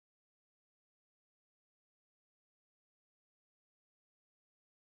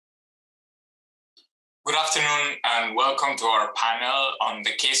Good afternoon and welcome to our panel on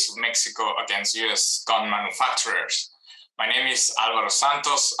the case of Mexico against US gun manufacturers. My name is Alvaro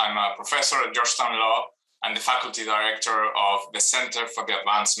Santos. I'm a professor at Georgetown Law and the faculty director of the Center for the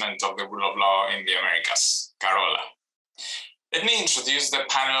Advancement of the Rule of Law in the Americas, CAROLA. Let me introduce the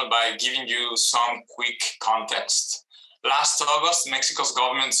panel by giving you some quick context. Last August, Mexico's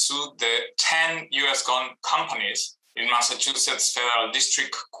government sued the 10 US gun companies in Massachusetts Federal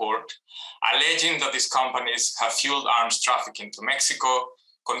District Court, alleging that these companies have fueled arms trafficking to Mexico,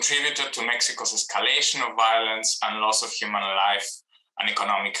 contributed to Mexico's escalation of violence and loss of human life and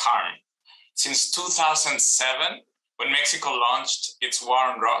economic harm. Since 2007, when Mexico launched its war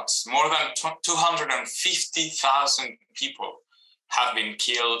on drugs, more than 250,000 people have been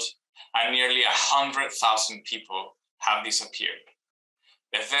killed and nearly 100,000 people have disappeared.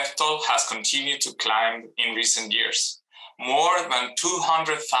 The death toll has continued to climb in recent years. More than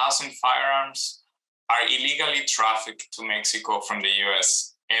 200,000 firearms are illegally trafficked to Mexico from the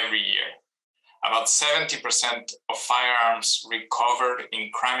US every year. About 70% of firearms recovered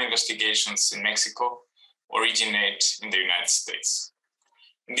in crime investigations in Mexico originate in the United States.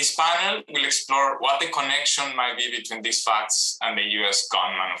 In this panel, we'll explore what the connection might be between these facts and the US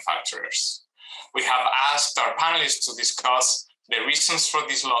gun manufacturers. We have asked our panelists to discuss the reasons for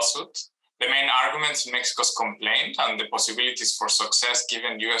this lawsuit, the main arguments in Mexico's complaint, and the possibilities for success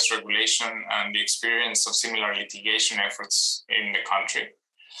given US regulation and the experience of similar litigation efforts in the country,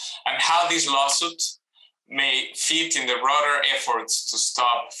 and how this lawsuit may fit in the broader efforts to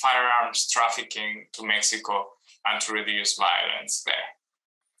stop firearms trafficking to Mexico and to reduce violence there.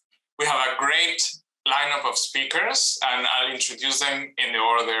 We have a great lineup of speakers, and I'll introduce them in the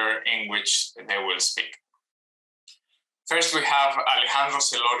order in which they will speak. First, we have Alejandro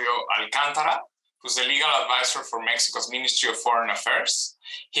Celorio Alcántara, who's the legal advisor for Mexico's Ministry of Foreign Affairs.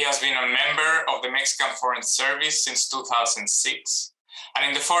 He has been a member of the Mexican Foreign Service since 2006, and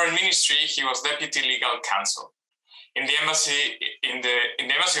in the Foreign Ministry, he was deputy legal counsel. In the embassy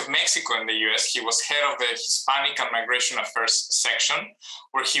of Mexico in the US, he was head of the Hispanic and Migration Affairs section,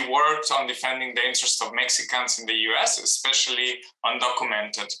 where he worked on defending the interests of Mexicans in the US, especially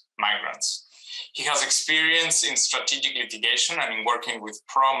undocumented migrants. He has experience in strategic litigation and in working with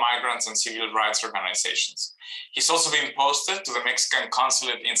pro-migrants and civil rights organizations. He's also been posted to the Mexican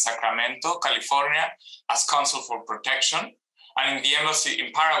consulate in Sacramento, California, as consul for protection, and in the embassy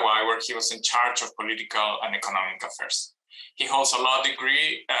in Paraguay, where he was in charge of political and economic affairs. He holds a law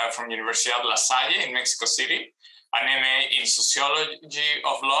degree from Universidad La Salle in Mexico City, an MA in Sociology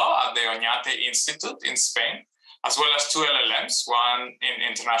of Law at the Oñate Institute in Spain, as well as 2 LLMs, one in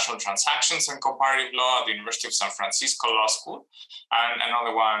International Transactions and Comparative Law at the University of San Francisco Law School, and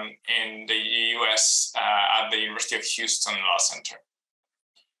another one in the US at the University of Houston Law Center.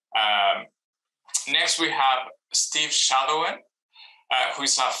 Next, we have Steve Shadowen, who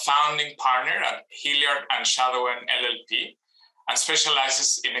is a founding partner at Hilliard and Shadowen LLP and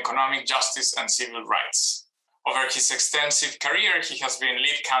specializes in economic justice and civil rights. Over his extensive career, he has been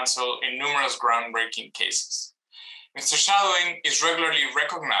lead counsel in numerous groundbreaking cases. Mr. Shadowen is regularly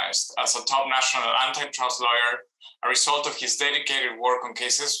recognized as a top national antitrust lawyer, a result of his dedicated work on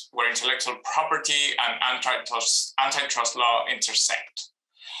cases where intellectual property and antitrust law intersect.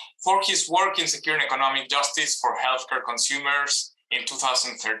 For his work in securing economic justice for healthcare consumers in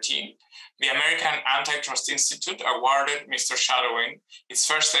 2013, the American Antitrust Institute awarded Mr. Shadowen its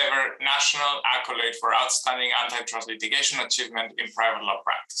first ever national accolade for outstanding antitrust litigation achievement in private law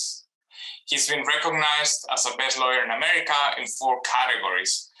practice. He's been recognized as a best lawyer in America in 4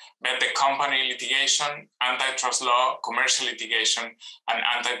 categories: best the company litigation, antitrust law, commercial litigation, and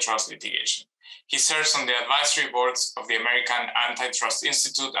antitrust litigation. He serves on the advisory boards of the American Antitrust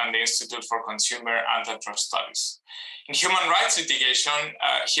Institute and the Institute for Consumer Antitrust Studies. In human rights litigation,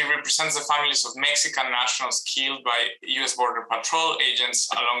 he represents the families of Mexican nationals killed by US Border Patrol agents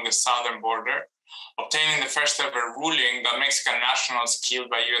along the southern border, obtaining the first ever ruling that Mexican nationals killed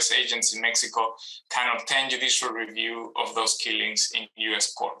by US agents in Mexico can obtain judicial review of those killings in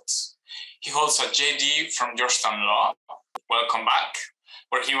US courts. He holds a JD from Georgetown Law, welcome back,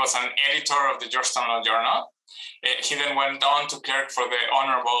 where he was an editor of the Georgetown Law Journal. He then went on to clerk for the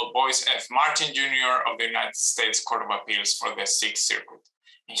Honorable Boyce F. Martin Jr. of the United States Court of Appeals for the 6th Circuit.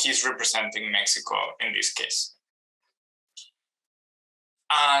 And he's representing Mexico in this case.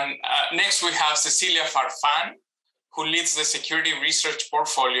 And next we have Cecilia Farfan, who leads the security research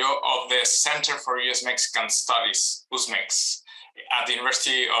portfolio of the Center for US-Mexican Studies, USMEX, at the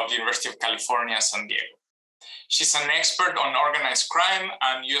University of California, San Diego. She's an expert on organized crime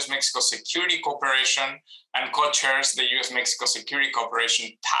and US-Mexico Security Cooperation and co-chairs the US-Mexico Security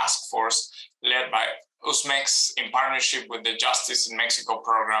Cooperation Task Force led by USMEX, in partnership with the Justice in Mexico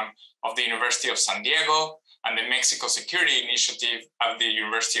program of the University of San Diego and the Mexico Security Initiative at the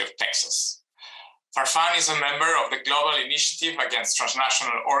University of Texas. Farfan is a member of the Global Initiative Against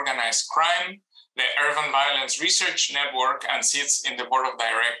Transnational Organized Crime, the Urban Violence Research Network, and sits in the board of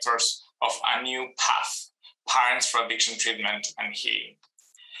directors of A New Path, Parents for Addiction Treatment and Healing.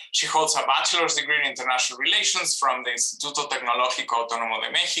 She holds a bachelor's degree in international relations from the Instituto Tecnológico Autónomo de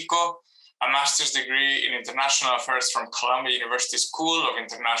México, a master's degree in international affairs from Columbia University School of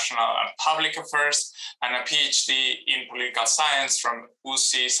International and Public Affairs, and a PhD in political science from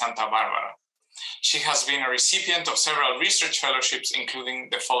UC Santa Barbara. She has been a recipient of several research fellowships, including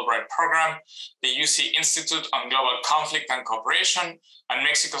the Fulbright Program, the UC Institute on Global Conflict and Cooperation, and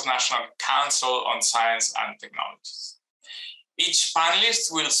Mexico's National Council on Science and Technologies. Each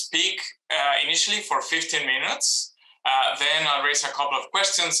panelist will speak initially for 15 minutes. Then I'll raise a couple of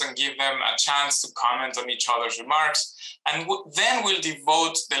questions and give them a chance to comment on each other's remarks. And then we'll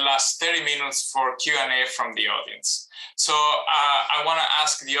devote the last 30 minutes for Q&A from the audience. So I want to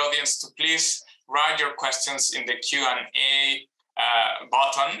ask the audience to please write your questions in the Q&A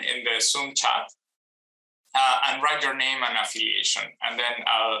button in the Zoom chat and write your name and affiliation. And then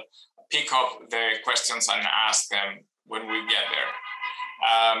I'll pick up the questions and ask them when we get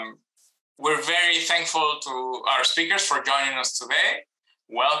there. We're very thankful to our speakers for joining us today.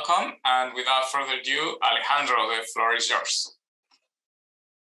 Welcome, and without further ado, Alejandro, the floor is yours.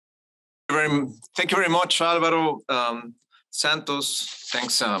 Thank you very much, Alvaro. Santos,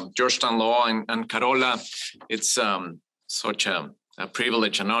 thanks, Georgetown Law and Carola. It's such a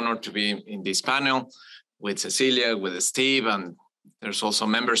privilege and honor to be in this panel with Cecilia, with Steve, and there's also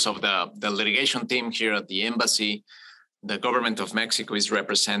members of the litigation team here at the embassy. The government of Mexico is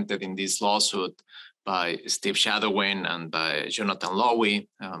represented in this lawsuit by Steve Shadowin and by Jonathan Lowy,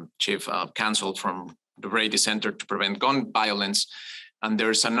 Chief Counsel from the Brady Center to Prevent Gun Violence. And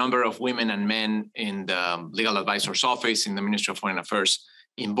there's a number of women and men in the legal advisor's office in the Ministry of Foreign Affairs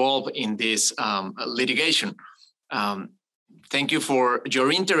involved in this litigation. Thank you for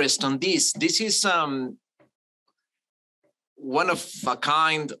your interest on this. This is one of a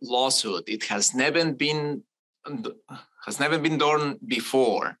kind lawsuit. It has never been done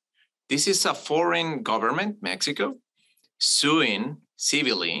before. This is a foreign government, Mexico, suing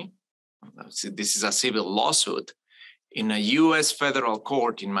civilly. This is a civil lawsuit in a U.S. federal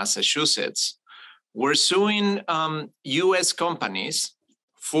court in Massachusetts. We're suing U.S. companies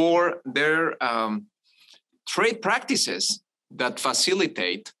for their trade practices that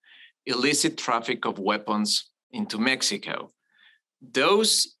facilitate illicit traffic of weapons into Mexico.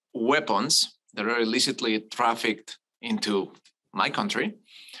 Those weapons that are illicitly trafficked into my country,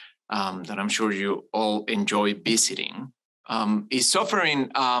 that I'm sure you all enjoy visiting, is suffering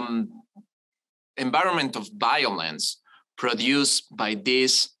environment of violence produced by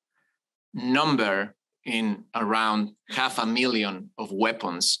this number in around 500,000 of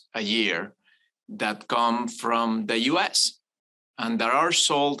weapons a year that come from the US and that are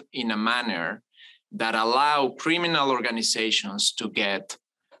sold in a manner that allow criminal organizations to get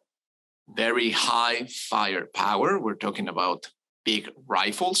very high firepower. We're talking about big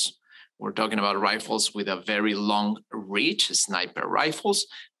rifles. We're talking about rifles with a very long reach, sniper rifles.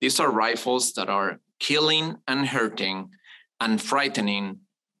 These are rifles that are killing and hurting and frightening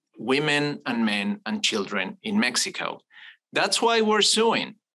women and men and children in Mexico. That's why we're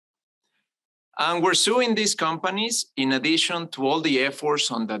suing. And we're suing these companies in addition to all the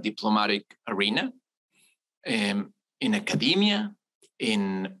efforts on the diplomatic arena, in academia,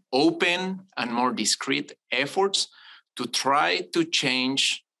 in open and more discreet efforts to try to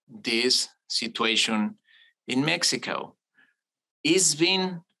change this situation in Mexico. It's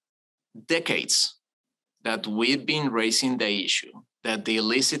been decades that we've been raising the issue that the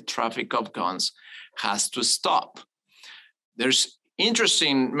illicit traffic of guns has to stop. There's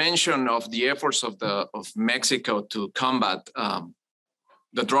interesting mention of the efforts of Mexico to combat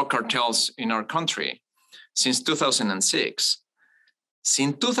the drug cartels in our country since 2006.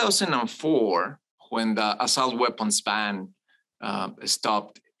 Since 2004, when the assault weapons ban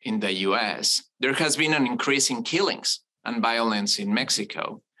stopped in the US, there has been an increase in killings and violence in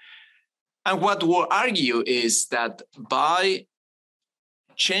Mexico. And what we'll argue is that by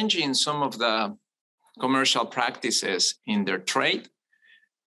changing some of the commercial practices in their trade,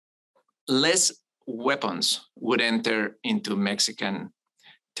 less weapons would enter into Mexican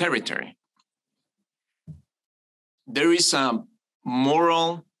territory. There is a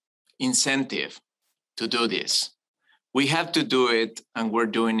moral incentive to do this. We have to do it, and we're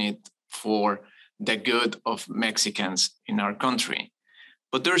doing it for the good of Mexicans in our country.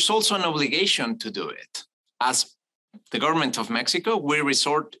 but there's also an obligation to do it. As the government of Mexico, we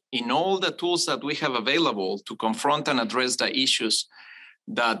resort in all the tools that we have available to confront and address the issues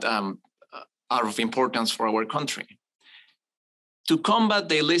that are of importance for our country. To combat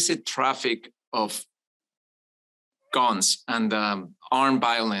the illicit traffic of guns and armed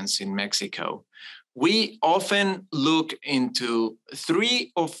violence in Mexico, we often look into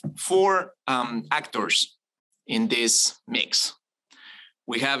 3 or 4 actors in this mix.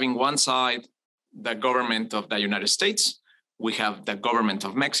 We have in one side the government of the United States, we have the government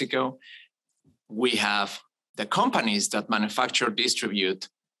of Mexico, we have the companies that manufacture, distribute,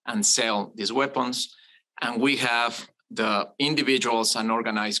 and sell these weapons, and we have the individuals and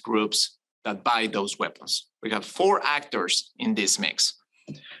organized groups that buy those weapons. We have 4 actors in this mix.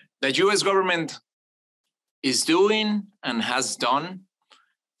 The US government is doing and has done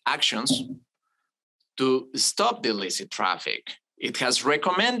actions to stop the illicit traffic. It has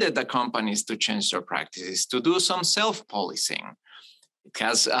recommended the companies to change their practices, to do some self-policing. It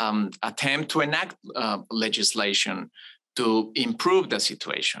has attempted to enact legislation to improve the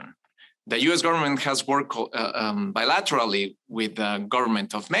situation. The US government has worked bilaterally with the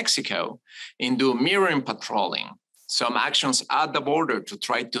government of Mexico in doing mirroring patrolling, some actions at the border to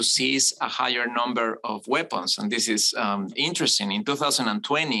try to seize a higher number of weapons. And this is interesting. In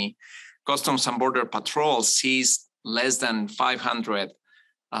 2020, Customs and Border Patrol seized less than 500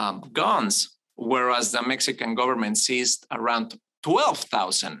 guns, whereas the Mexican government seized around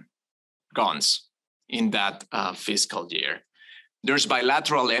 12,000 guns in that fiscal year. There's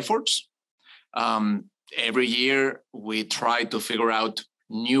bilateral efforts. Every year, we try to figure out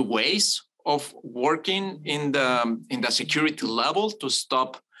new ways of working in the security level to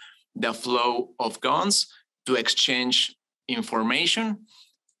stop the flow of guns, to exchange information.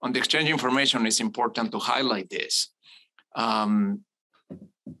 On the exchange information, it's important to highlight this.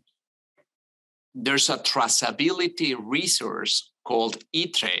 There's a traceability resource called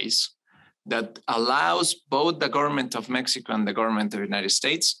eTrace that allows both the government of Mexico and the government of the United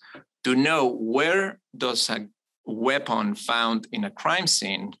States to know where does a weapon found in a crime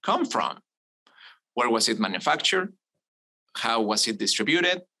scene come from. Where was it manufactured? How was it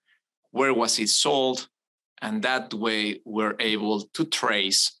distributed? Where was it sold? And that way we're able to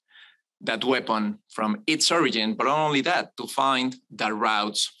trace that weapon from its origin, but not only that, to find the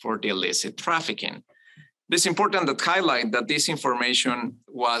routes for the illicit trafficking. It's important to highlight that this information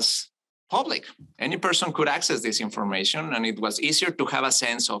was public. Any person could access this information, and it was easier to have a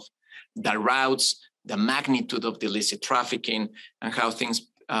sense of the routes, the magnitude of the illicit trafficking, and how things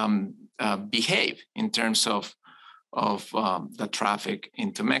behave in terms of the traffic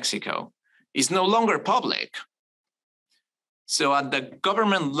into Mexico. It's no longer public. So at the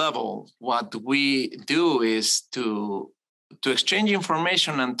government level, what we do is to exchange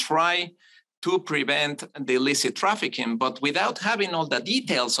information and try to prevent the illicit trafficking, but without having all the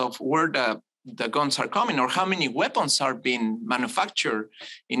details of where the guns are coming or how many weapons are being manufactured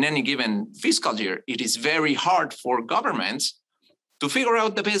in any given fiscal year. It is very hard for governments to figure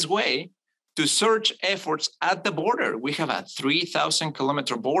out the best way to search efforts at the border. We have a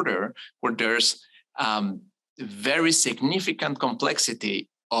 3,000-kilometer border where there's very significant complexity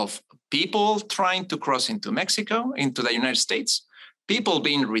of people trying to cross into Mexico, into the United States, people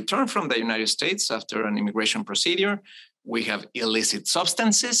being returned from the United States after an immigration procedure. We have illicit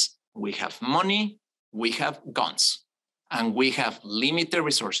substances, we have money, we have guns, and we have limited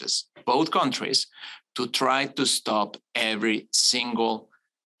resources, both countries, to try to stop every single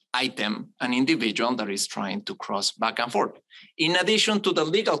item, an individual that is trying to cross back and forth. In addition to the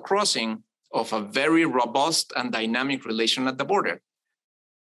legal crossing of a very robust and dynamic relation at the border.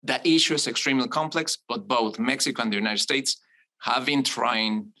 The issue is extremely complex, but both Mexico and the United States have been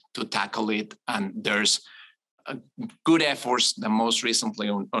trying to tackle it, and there's good efforts. The most recent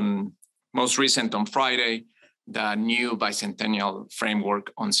on Friday, the new bicentennial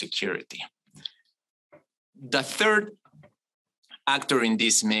framework on security. The third actor in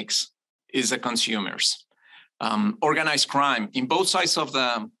this mix is the consumers. Organized crime in both sides of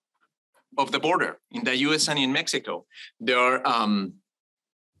the border, in the US and in Mexico. They are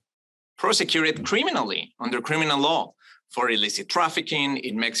prosecuted criminally under criminal law for illicit trafficking.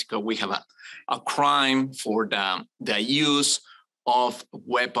 In Mexico, we have a crime for the use of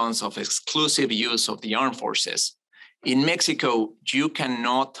weapons of exclusive use of the armed forces. In Mexico, you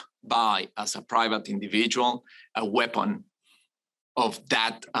cannot buy as a private individual a weapon of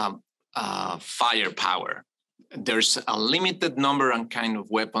that firepower. There's a limited number and kind of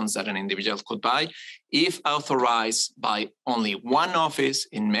weapons that an individual could buy if authorized by only one office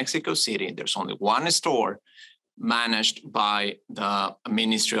in Mexico City. There's only one store managed by the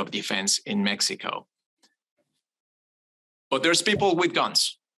Ministry of Defense in Mexico. But there's people with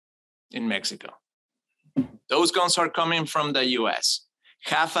guns in Mexico. Those guns are coming from the US,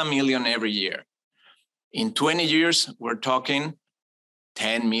 500,000 every year. In 20 years, we're talking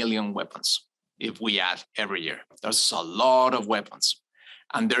 10 million weapons if we add every year. There's a lot of weapons.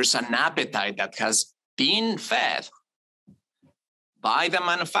 And there's an appetite that has been fed by the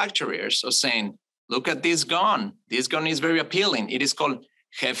manufacturers of saying, look at this gun. This gun is very appealing. It is called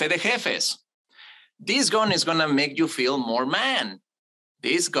Jefe de Jefes. This gun is gonna make you feel more man.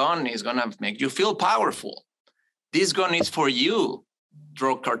 This gun is gonna make you feel powerful. This gun is for you,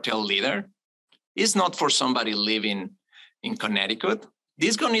 drug cartel leader. It's not for somebody living in Connecticut.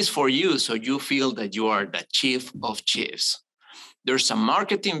 This gun is for you, so you feel that you are the chief of chiefs. There's some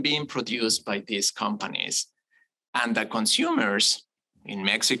marketing being produced by these companies, and the consumers in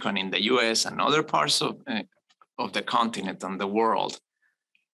Mexico and in the US and other parts of the continent and the world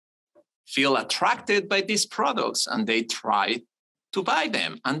feel attracted by these products, and they try to buy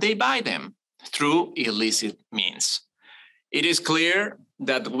them, and they buy them through illicit means. It is clear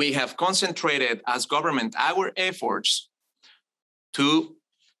that we have concentrated as government our efforts to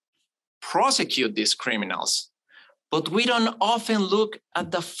prosecute these criminals, but we don't often look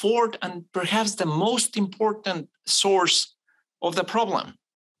at the fourth and perhaps the most important source of the problem: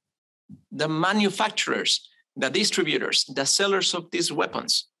 the manufacturers, the distributors, the sellers of these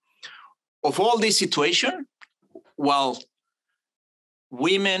weapons. Of all this situation, while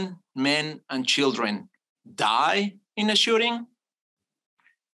women, men, and children die in a shooting,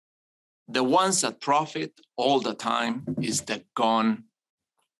 the ones that profit all the time is the gun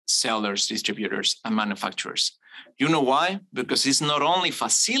sellers, distributors, and manufacturers. You know why? Because it's not only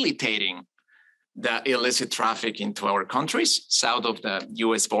facilitating the illicit traffic into our countries south of the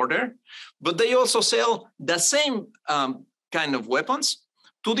US border, but they also sell the same kind of weapons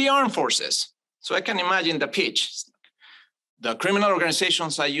to the armed forces. So I can imagine the pitch. The criminal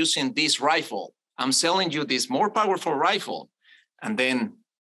organizations are using this rifle. I'm selling you this more powerful rifle. And then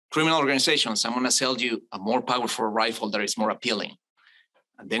criminal organizations, I'm gonna sell you a more powerful rifle that is more appealing.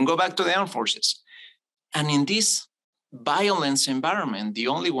 And then go back to the armed forces. And in this violence environment, the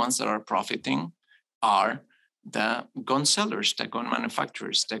only ones that are profiting are the gun sellers, the gun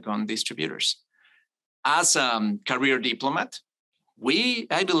manufacturers, the gun distributors. As a career diplomat,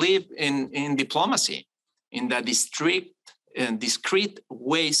 I believe in diplomacy, in the discrete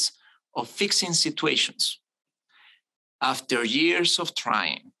ways of fixing situations. After years of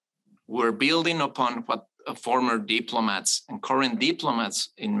trying, we're building upon what former diplomats and current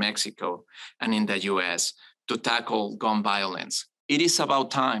diplomats in Mexico and in the US to tackle gun violence. It is about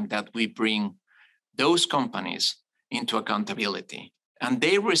time that we bring those companies into accountability, and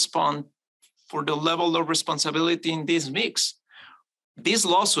they respond for the level of responsibility in this mix. This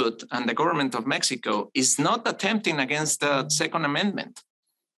lawsuit and the government of Mexico is not attempting against the Second Amendment.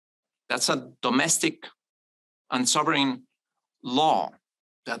 That's a domestic and sovereign law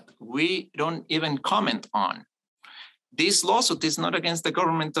that we don't even comment on. This lawsuit is not against the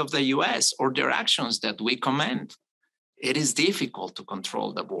government of the US or their actions that we commend. It is difficult to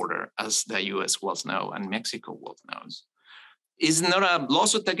control the border, as the US well knows and Mexico well knows. It's not a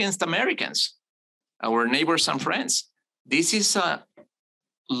lawsuit against Americans, our neighbors and friends. This is a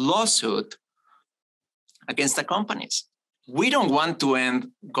lawsuit against the companies. We don't want to end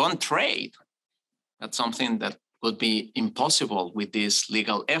gun trade. That's something that would be impossible with this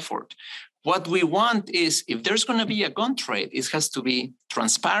legal effort. What we want is, if there's going to be a gun trade, it has to be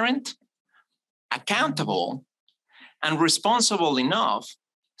transparent, accountable, and responsible enough.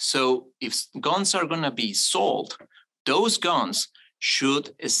 So if guns are going to be sold, those guns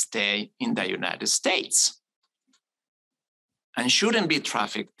should stay in the United States and shouldn't be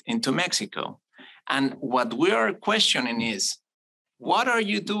trafficked into Mexico. And what we are questioning is, what are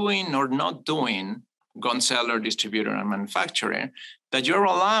you doing or not doing, gun seller, distributor, and manufacturer, that you're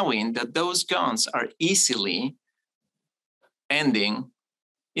allowing that those guns are easily ending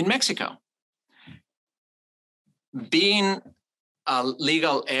in Mexico? Being a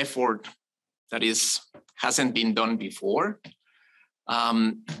legal effort that hasn't been done before,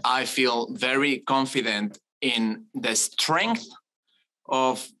 I feel very confident in the strength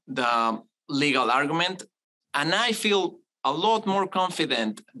of the legal argument, and I feel a lot more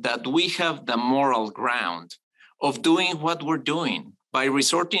confident that we have the moral ground of doing what we're doing by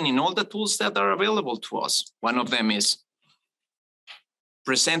resorting in all the tools that are available to us. One of them is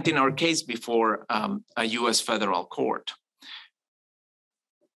presenting our case before a US federal court.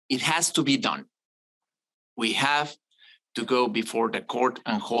 It has to be done. We have to go before the court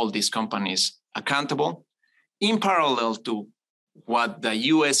and hold these companies accountable. in parallel to what the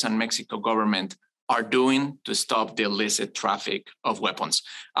US and Mexico government are doing to stop the illicit traffic of weapons.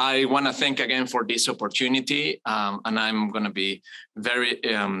 I want to thank again for this opportunity, and I'm going to be very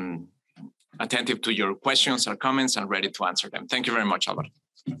attentive to your questions or comments and ready to answer them. Thank you very much, Albert.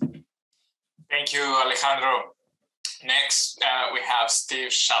 Thank you, Alejandro. Next, we have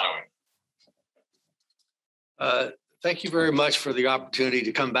Steve Shallowin. Thank you very much for the opportunity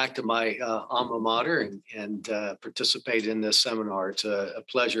to come back to my alma mater and participate in this seminar. It's a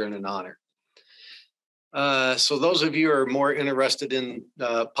pleasure and an honor. So those of you who are more interested in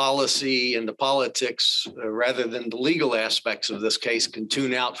policy and the politics rather than the legal aspects of this case can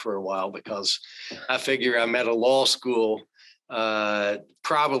tune out for a while, because I figure I'm at a law school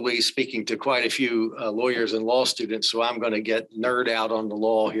probably speaking to quite a few lawyers and law students, so I'm going to get nerd out on the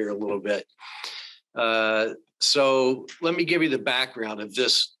law here a little bit. So let me give you the background of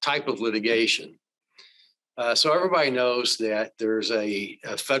this type of litigation. So everybody knows that there's a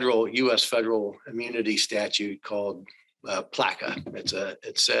federal U.S. federal immunity statute called PLACA.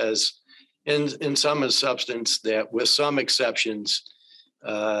 It says in sum and substance that with some exceptions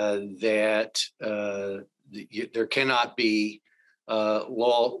that there cannot be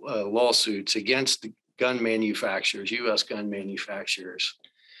lawsuits against the gun manufacturers, U.S. gun manufacturers,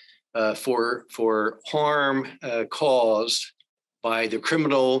 for harm caused by the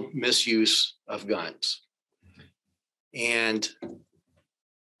criminal misuse of guns. And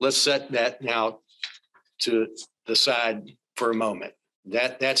let's set that now to the side for a moment.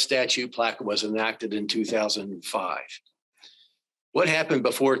 That statute, PLACA, was enacted in 2005. What happened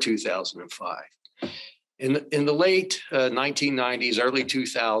before 2005? In the late 1990s, early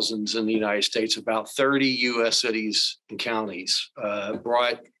 2000s in the United States, about 30 U.S. cities and counties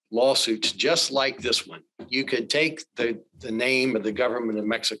brought lawsuits just like this one. You could take the name of the government of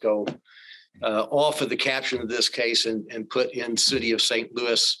Mexico off of the caption of this case and put in City of St.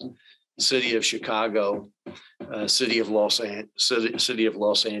 Louis, City of Chicago, City of Los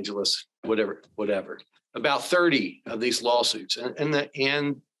Angeles, whatever. About 30 of these lawsuits, and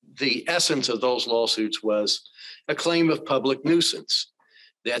the essence of those lawsuits was a claim of public nuisance,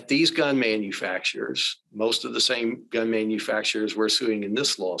 that these gun manufacturers, most of the same gun manufacturers we're suing in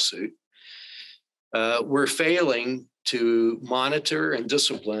this lawsuit, were failing to monitor and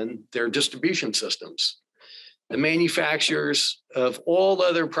discipline their distribution systems. The manufacturers of all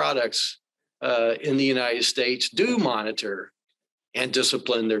other products in the United States do monitor and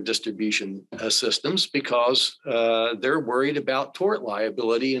discipline their distribution systems because they're worried about tort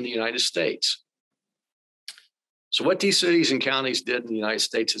liability in the United States. So what these cities and counties did in the United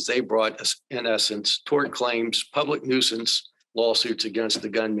States is they brought, in essence, tort claims, public nuisance lawsuits against the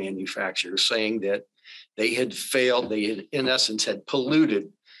gun manufacturers, saying that they had failed, they had, in essence, had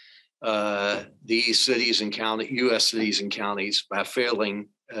polluted these cities and counties, U.S. cities and counties, by failing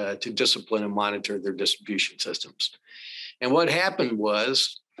to discipline and monitor their distribution systems. And what happened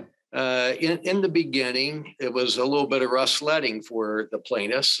was, in the beginning, it was a little bit of rough sledding for the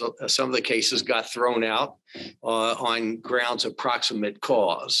plaintiffs. So, some of the cases got thrown out on grounds of proximate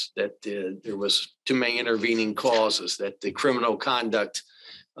cause, that there was too many intervening causes, that the criminal conduct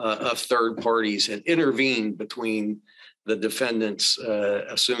of third parties had intervened between the defendants'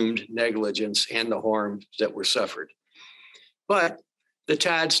 assumed negligence and the harm that were suffered. But the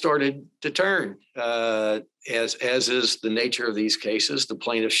tide started to turn. As is the nature of these cases, the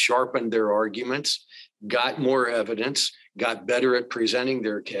plaintiffs sharpened their arguments, got more evidence, got better at presenting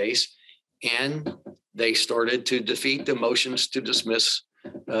their case, and they started to defeat the motions to dismiss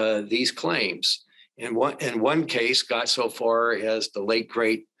these claims. And one case got so far as the late,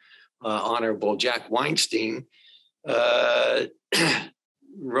 great Honorable Jack Weinstein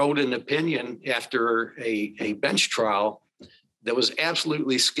wrote an opinion after a bench trial that was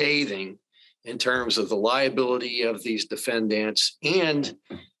absolutely scathing in terms of the liability of these defendants and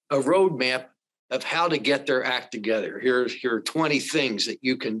a roadmap of how to get their act together. Here are 20 things that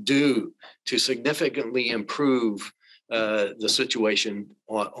you can do to significantly improve the situation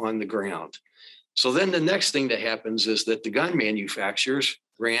on the ground. So then the next thing that happens is that the gun manufacturers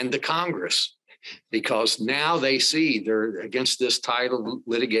ran to Congress, because now they see they're against this title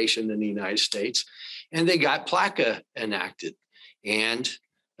litigation in the United States, and they got PLACA enacted. And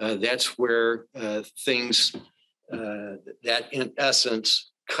that's where things that in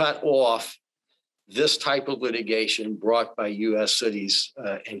essence cut off this type of litigation brought by U.S. cities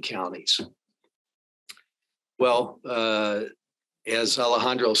and counties. Well, as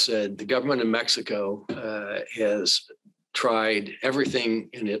Alejandro said, the government of Mexico has tried everything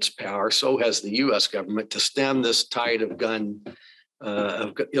in its power, so has the U.S. government, to stem this tide of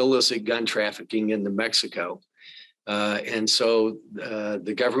illicit gun trafficking into Mexico. And so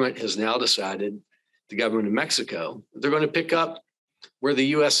the government has now decided, the government of Mexico, they're going to pick up where the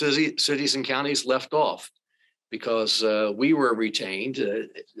U.S. cities and counties left off, because we were retained,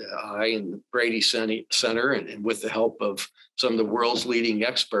 I and the Brady Center, and with the help of some of the world's leading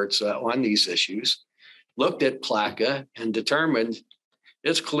experts on these issues, looked at PLACA and determined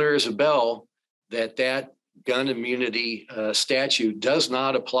it's clear as a bell that that gun immunity statute does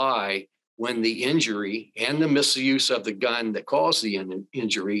not apply when the injury and the misuse of the gun that caused the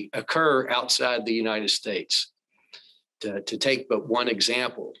injury occur outside the United States. To take but one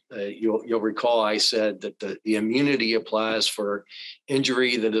example, you'll recall I said that the immunity applies for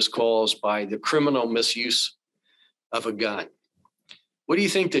injury that is caused by the criminal misuse of a gun. What do you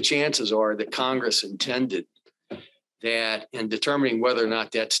think the chances are that Congress intended that in determining whether or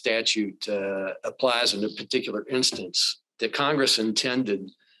not that statute applies in a particular instance, that Congress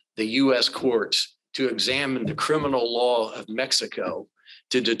intended the U.S. courts to examine the criminal law of Mexico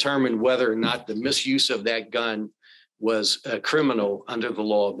to determine whether or not the misuse of that gun was criminal under the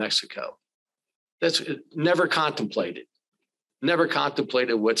law of Mexico? That's never contemplated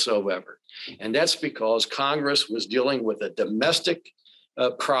whatsoever. And that's because Congress was dealing with a domestic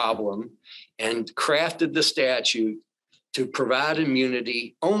problem and crafted the statute to provide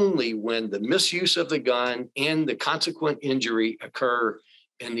immunity only when the misuse of the gun and the consequent injury occur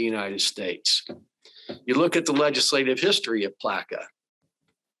in the United States. You look at the legislative history of PLACA.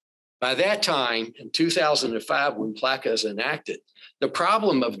 By that time, in 2005, when PLACA is enacted, the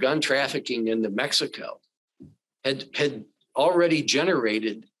problem of gun trafficking into Mexico had already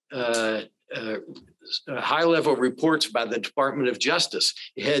generated high-level reports by the Department of Justice.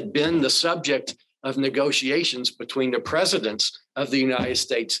 It had been the subject of negotiations between the presidents of the United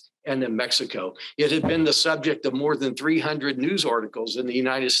States and in Mexico. It had been the subject of more than 300 news articles in the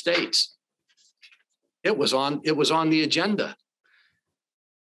United States. It was on the agenda.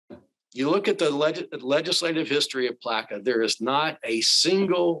 You look at the legislative history of PLACA, there is not a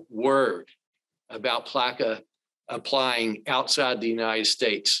single word about PLACA applying outside the United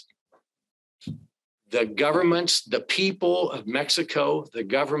States. The governments, the people of Mexico, the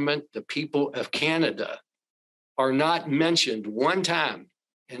government, the people of Canada are not mentioned one time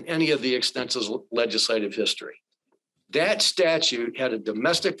in any of the extensive legislative history. That statute had a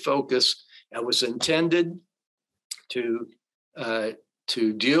domestic focus and was intended to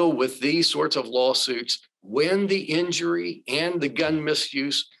deal with these sorts of lawsuits when the injury and the gun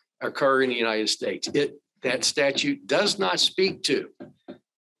misuse occur in the United States. That statute does not speak to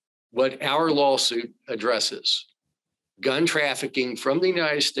what our lawsuit addresses: gun trafficking from the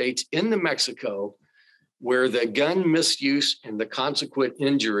United States into Mexico, where the gun misuse and the consequent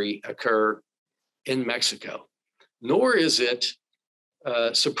injury occur in Mexico. Nor is it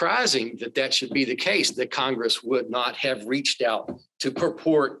surprising that that should be the case, that Congress would not have reached out to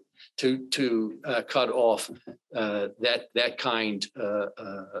purport to cut off that kind,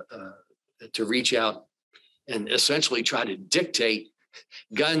 to reach out and essentially try to dictate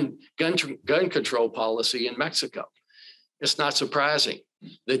gun control policy in Mexico. It's not surprising.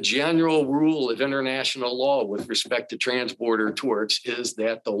 The general rule of international law with respect to transborder torts is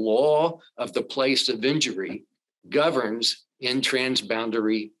that the law of the place of injury governs in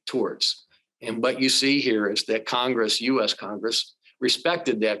transboundary torts. And what you see here is that Congress, U.S. Congress,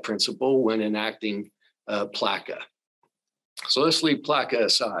 respected that principle when enacting PLACA. So let's leave PLACA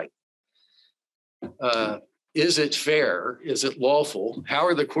aside. Is it fair? Is it lawful? How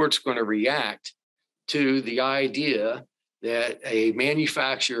are the courts going to react to the idea that a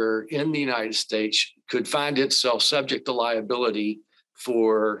manufacturer in the United States could find itself subject to liability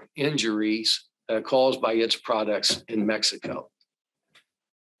for injuries caused by its products in Mexico?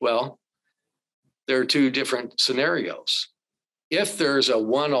 Well, there are two different scenarios. If there's a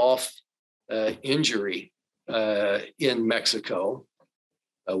one-off injury in Mexico,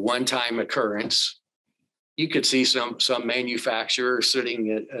 a one-time occurrence, you could see some manufacturer sitting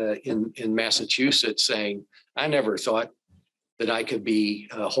in Massachusetts saying, I never thought that I could be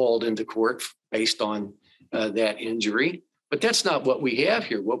hauled into court based on that injury. But that's not what we have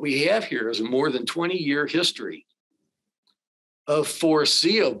here. What we have here is a more than 20-year history of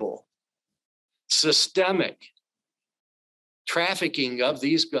foreseeable, systemic trafficking of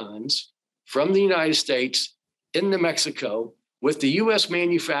these guns from the United States into Mexico, with the U.S.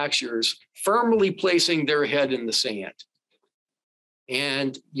 manufacturers firmly placing their head in the sand.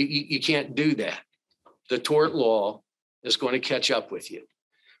 And you can't do that. The tort law is going to catch up with you.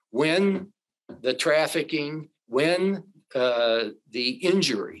 When the trafficking, when the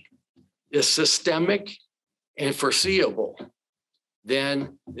injury is systemic and foreseeable,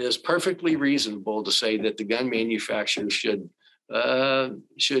 then it is perfectly reasonable to say that the gun manufacturers should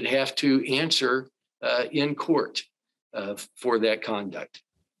have to answer in court for that conduct.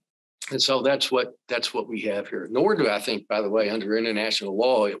 And so that's what we have here. Nor do I think, by the way, under international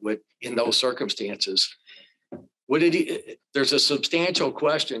law, it would, in those circumstances, there's a substantial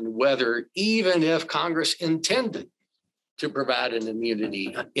question whether, even if Congress intended to provide an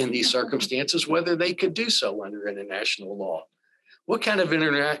immunity in these circumstances, whether they could do so under international law. What kind of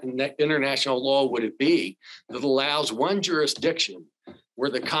international law would it be that allows one jurisdiction where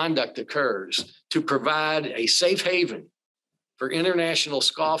the conduct occurs to provide a safe haven for international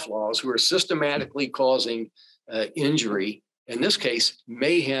scofflaws who are systematically causing injury, in this case,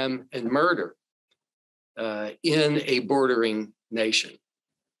 mayhem and murder in a bordering nation?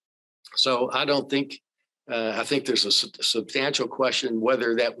 So I don't think, I think there's a substantial question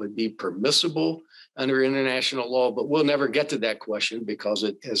whether that would be permissible under international law, but we'll never get to that question because,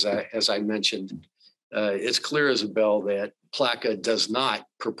 as I mentioned, it's clear as a bell that PLACA does not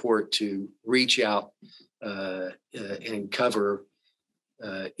purport to reach out and cover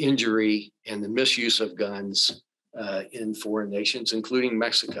injury and the misuse of guns in foreign nations, including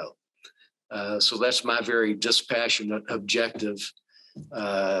Mexico. So that's my very dispassionate, objective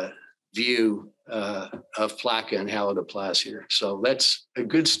view of PLACA and how it applies here. So that's a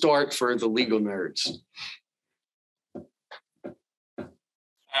good start for the legal nerds.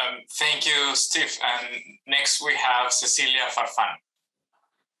 Thank you, Steve. And next we have Cecilia Farfán.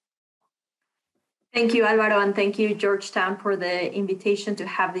 Thank you, Alvaro, and thank you, Georgetown, for the invitation to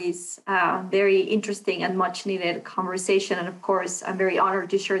have this very interesting and much needed conversation. And of course, I'm very honored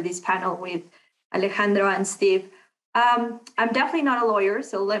to share this panel with Alejandro and Steve. I'm definitely not a lawyer,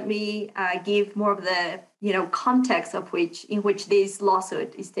 so let me give more of the context in which this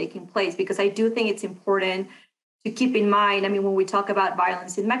lawsuit is taking place, because I do think it's important to keep in mind, when we talk about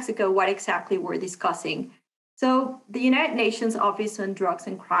violence in Mexico, what exactly we're discussing. So the United Nations Office on Drugs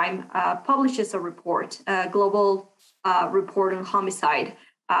and Crime publishes a report, a global report on homicide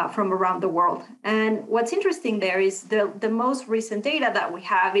from around the world. And what's interesting there is the most recent data that we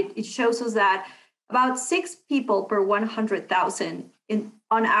have, it shows us that about 6 people per 100,000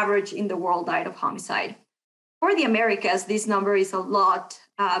 on average in the world died of homicide. For the Americas, this number is a lot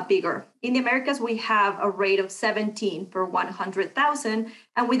bigger. In the Americas, we have a rate of 17 per 100,000.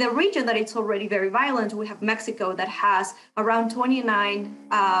 And with a region that it's already very violent, we have Mexico that has around 29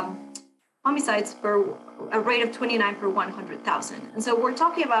 homicides a rate of 29 per 100,000. And so we're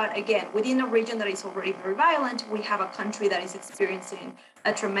talking about, again, within a region that is already very violent, we have a country that is experiencing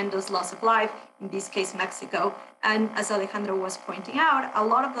a tremendous loss of life, in this case, Mexico. And as Alejandro was pointing out, a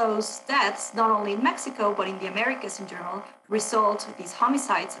lot of those deaths, not only in Mexico, but in the Americas in general, these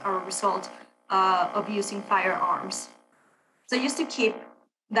homicides are a result of using firearms. So just to keep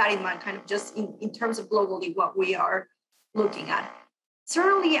that in mind, kind of just in terms of globally what we are looking at.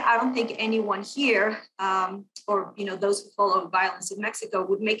 Certainly, I don't think anyone here, or those who follow violence in Mexico,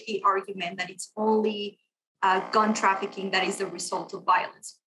 would make the argument that it's only gun trafficking that is the result of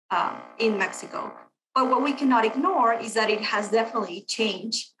violence in Mexico. But what we cannot ignore is that it has definitely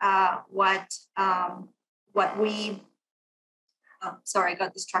changed what we. Sorry, I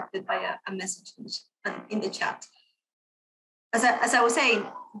got distracted by a message in the chat. As I was saying,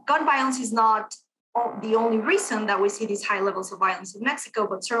 gun violence is not the only reason that we see these high levels of violence in Mexico,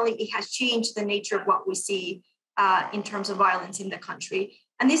 but certainly it has changed the nature of what we see in terms of violence in the country.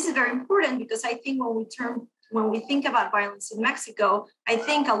 And this is very important because I think when we think about violence in Mexico, I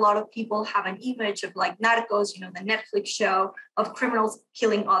think a lot of people have an image of like Narcos, the Netflix show of criminals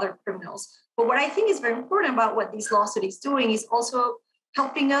killing other criminals. But what I think is very important about what this lawsuit is doing is also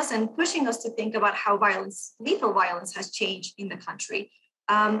helping us and pushing us to think about how lethal violence has changed in the country.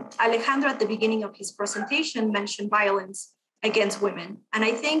 Alejandro, at the beginning of his presentation, mentioned violence against women. And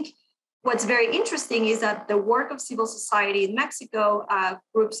I think what's very interesting is that the work of civil society in Mexico,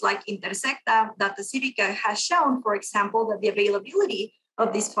 groups like Intersecta, Data Cívica, has shown, for example, that the availability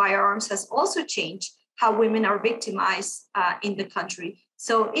of these firearms has also changed how women are victimized in the country.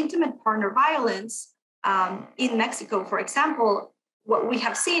 So intimate partner violence in Mexico, for example, what we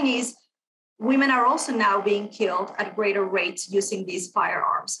have seen is women are also now being killed at greater rates using these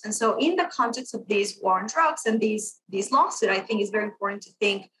firearms. And so in the context of these war on drugs and these lawsuits, I think it's very important to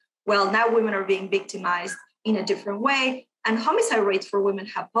think, well, now women are being victimized in a different way. And homicide rates for women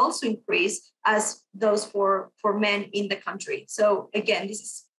have also increased as those for men in the country. So again,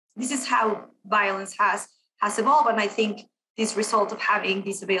 this is how violence has evolved. And I think this result of having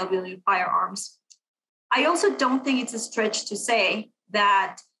this availability of firearms. I also don't think it's a stretch to say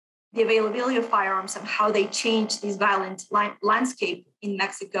that the availability of firearms and how they change this violent landscape in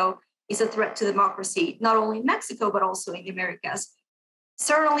Mexico is a threat to democracy, not only in Mexico, but also in the Americas.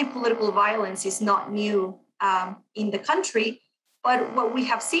 Certainly, political violence is not new in the country, but what we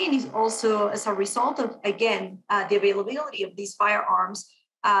have seen is also as a result of, again, the availability of these firearms,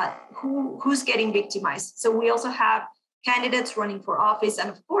 who's getting victimized. So we also have candidates running for office. And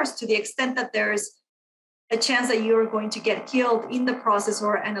of course, to the extent that there's a chance that you're going to get killed in the process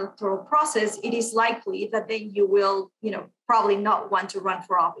or an electoral process, it is likely that then you will, probably not want to run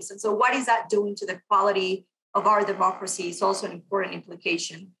for office. And so what is that doing to the quality of our democracy is also an important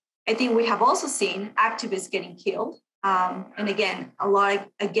implication. I think we have also seen activists getting killed. And again,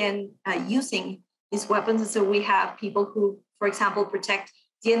 using these weapons. And so we have people who, for example, protect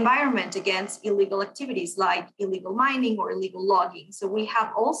the environment against illegal activities like illegal mining or illegal logging. So we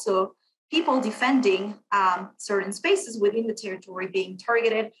have also people defending certain spaces within the territory being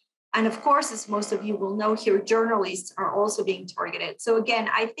targeted. And of course, as most of you will know here, journalists are also being targeted. So again,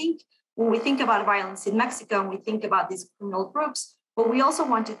 I think when we think about violence in Mexico and we think about these criminal groups, what we also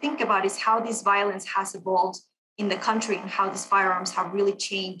want to think about is how this violence has evolved in the country and how these firearms have really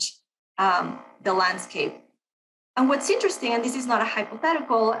changed the landscape. And what's interesting, and this is not a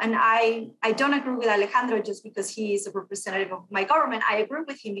hypothetical, and I don't agree with Alejandro just because he is a representative of my government. I agree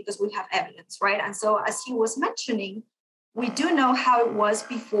with him because we have evidence, right? And so as he was mentioning, we do know how it was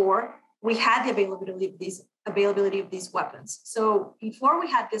before we had the availability of these weapons. So before we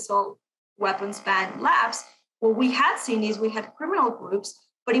had this all weapons ban lapse, what we had seen is we had criminal groups,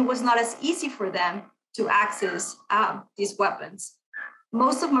 but it was not as easy for them to access these weapons.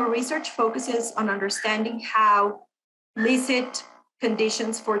 Most of my research focuses on understanding how licit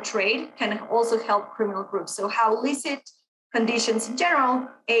conditions for trade can also help criminal groups. So how licit conditions in general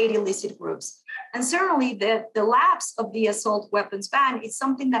aid illicit groups. And certainly the lapse of the assault weapons ban is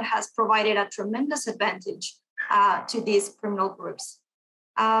something that has provided a tremendous advantage to these criminal groups.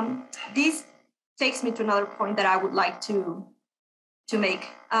 This takes me to another point that I would like to make.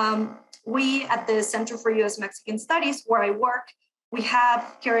 We at the Center for U.S.-Mexican Studies, where I work, we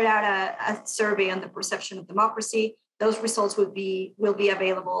have carried out a survey on the perception of democracy. Those results will be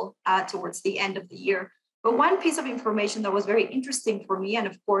available towards the end of the year. But one piece of information that was very interesting for me, and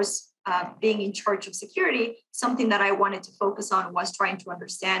of course, being in charge of security, something that I wanted to focus on was trying to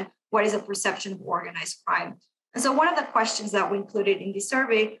understand what is a perception of organized crime. And so one of the questions that we included in the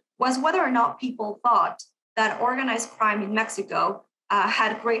survey was whether or not people thought that organized crime in Mexico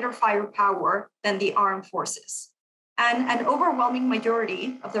had greater firepower than the armed forces. And an overwhelming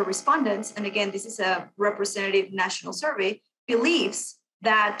majority of the respondents, and again, this is a representative national survey, believes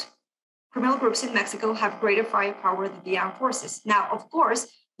that criminal groups in Mexico have greater firepower than the armed forces. Now, of course,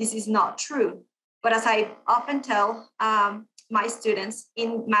 this is not true. But as I often tell my students,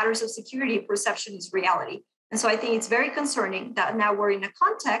 in matters of security, perception is reality. And so I think it's very concerning that now we're in a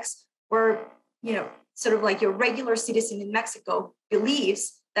context where, sort of like your regular citizen in Mexico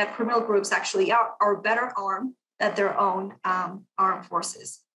believes that criminal groups actually are better armed than their own armed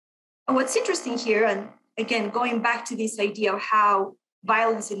forces. And what's interesting here, and again, going back to this idea of how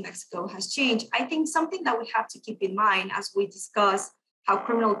violence in Mexico has changed, I think something that we have to keep in mind as we discuss how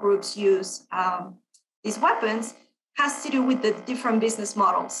criminal groups use these weapons has to do with the different business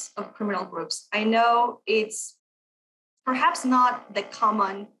models of criminal groups. I know it's perhaps not the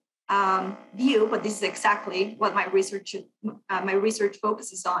common view, but this is exactly what my research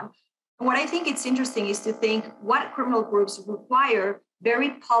focuses on. And what I think it's interesting is to think what criminal groups require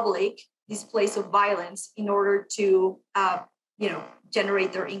very public displays of violence in order to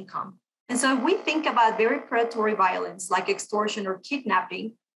generate their income. And so if we think about very predatory violence like extortion or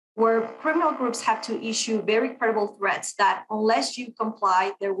kidnapping, where criminal groups have to issue very credible threats that unless you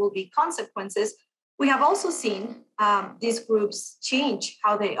comply, there will be consequences, we have also seen these groups change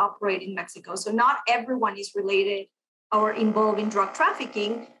how they operate in Mexico. So not everyone is related or involved in drug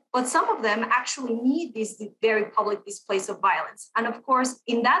trafficking, but some of them actually need these very public displays of violence. And of course,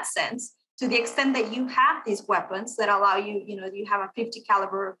 in that sense, to the extent that you have these weapons that allow you, you have a 50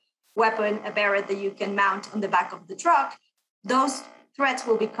 caliber weapon, a Barrett that you can mount on the back of the truck, those threats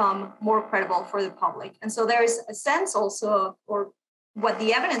will become more credible for the public. And so there's a sense also, or what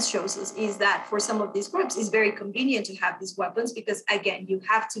the evidence shows us is that for some of these groups, it's very convenient to have these weapons because, again, you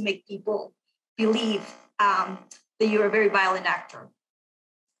have to make people believe that you're a very violent actor.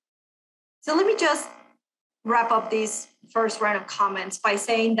 So let me just wrap up this first round of comments by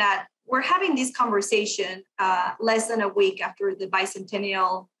saying that we're having this conversation less than a week after the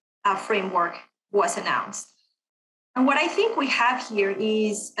bicentennial framework was announced. And what I think we have here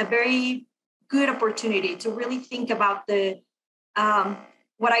is a very good opportunity to really think about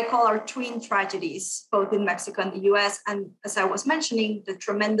what I call our twin tragedies, both in Mexico and the US. And as I was mentioning, the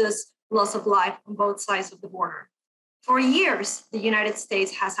tremendous loss of life on both sides of the border. For years, the United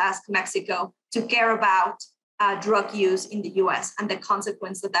States has asked Mexico to care about drug use in the US and the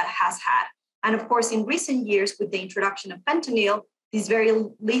consequence that that has had. And of course, in recent years, with the introduction of fentanyl, this very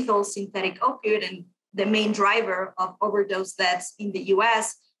lethal synthetic opioid and the main driver of overdose deaths in the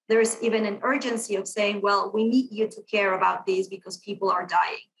US, there's even an urgency of saying, well, we need you to care about these because people are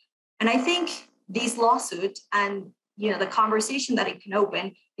dying. And I think this lawsuit and the conversation that it can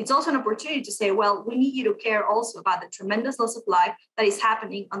open, it's also an opportunity to say, well, we need you to care also about the tremendous loss of life that is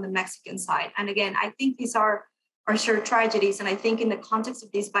happening on the Mexican side. And again, I think these are shared tragedies. And I think in the context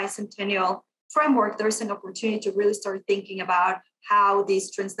of this bicentennial framework, there's an opportunity to really start thinking about how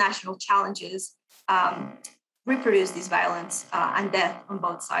these transnational challenges reproduce this violence and death on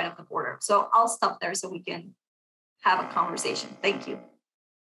both sides of the border. So I'll stop there so we can have a conversation. Thank you.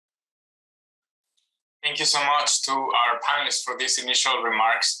 Thank you so much to our panelists for these initial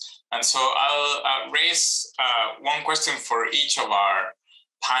remarks. And so I'll raise one question for each of our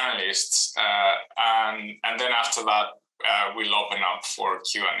panelists, and then after that, we'll open up for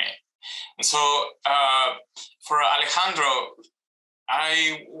Q&A. And so for Alejandro,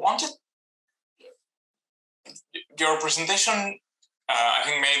 I wanted, your presentation, I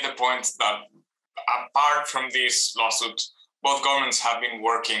think, made the point that apart from this lawsuit, both governments have been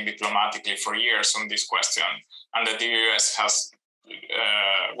working diplomatically for years on this question, and that the US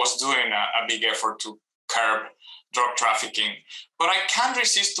was doing a big effort to curb drug trafficking. But I can't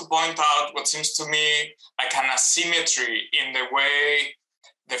resist to point out what seems to me like an asymmetry in the way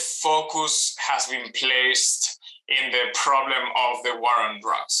the focus has been placed in the problem of the war on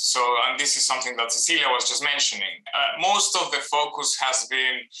drugs. So, and this is something that Cecilia was just mentioning. Most of the focus has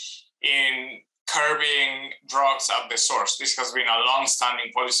been in curbing drugs at the source. This has been a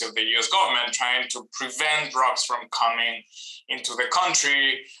long-standing policy of the US government, trying to prevent drugs from coming into the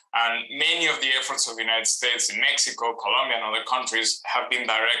country. And many of the efforts of the United States in Mexico, Colombia, and other countries have been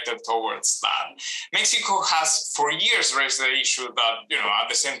directed towards that. Mexico has for years raised the issue that, at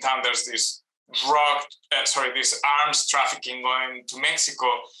the same time, there's this this arms trafficking going to Mexico.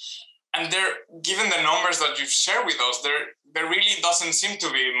 And given the numbers that you've shared with us, there really doesn't seem to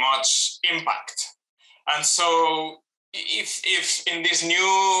be much impact. And so if in this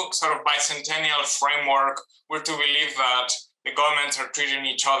new sort of bicentennial framework, we're to believe that the governments are treating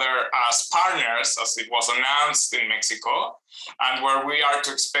each other as partners, as it was announced in Mexico, and where we are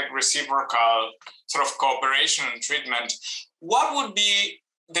to expect reciprocal sort of cooperation and treatment, what would be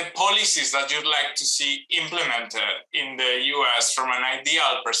the policies that you'd like to see implemented in the US from an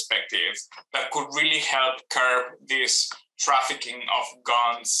ideal perspective that could really help curb this trafficking of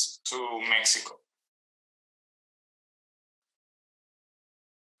guns to Mexico?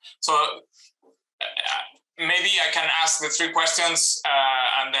 So maybe I can ask the three questions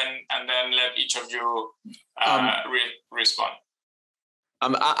and then let each of you respond.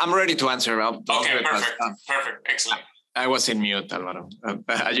 I'm ready to answer. Okay, perfect. Perfect, excellent. I was in mute, Alvaro.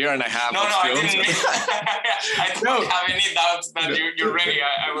 A year and a half. No, I didn't. I don't have any doubts that you're ready.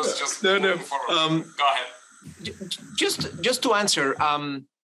 I was just moving forward. Go ahead. Just to answer,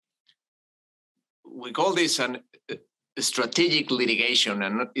 we call this a strategic litigation,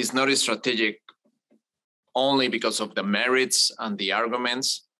 and it's not a strategic only because of the merits and the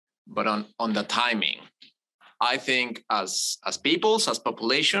arguments, but on the timing. I think as peoples, as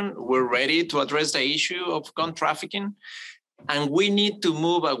population, we're ready to address the issue of gun trafficking. And we need to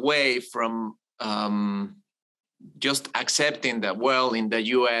move away from just accepting that, well, in the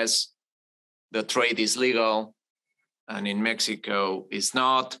US, the trade is legal, and in Mexico, it's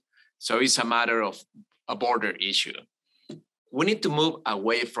not. So it's a matter of a border issue. We need to move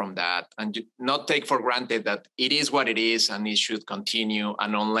away from that and not take for granted that it is what it is and it should continue.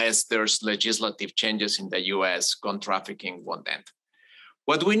 And unless there's legislative changes in the US, gun trafficking won't end.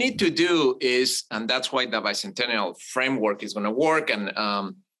 What we need to do is, and that's why the bicentennial framework is going to work. And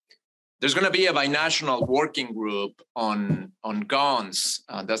there's going to be a binational working group on guns.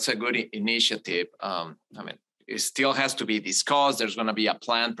 That's a good initiative. It still has to be discussed. There's going to be a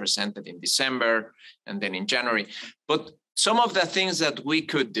plan presented in December and then in January. But some of the things that we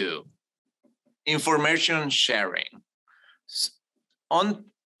could do, information sharing. On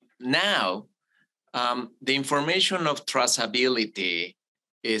now, the information of traceability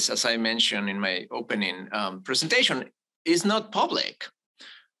is, as I mentioned in my opening presentation, is not public,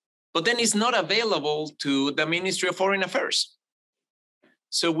 but then it's not available to the Ministry of Foreign Affairs.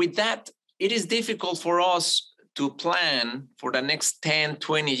 So with that, it is difficult for us to plan for the next 10,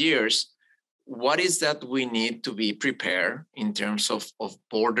 20 years what is that we need to be prepared in terms of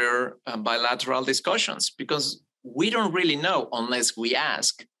border bilateral discussions? Because we don't really know unless we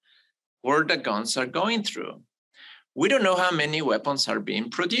ask where the guns are going through. We don't know how many weapons are being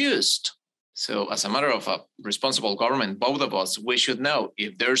produced. So as a matter of a responsible government, both of us, we should know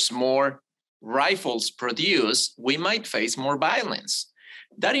if there's more rifles produced, we might face more violence.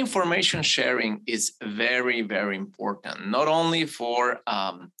 That information sharing is very, very important, not only for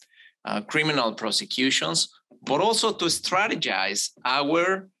criminal prosecutions, but also to strategize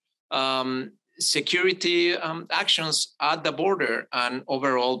our security actions at the border and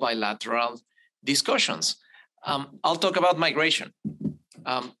overall bilateral discussions. I'll talk about migration.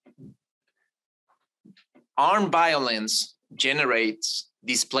 Armed violence generates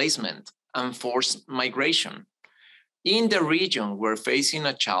displacement and forced migration. In the region, we're facing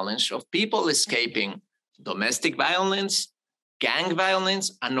a challenge of people escaping domestic violence, gang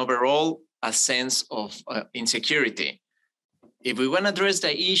violence, and overall a sense of insecurity. If we want to address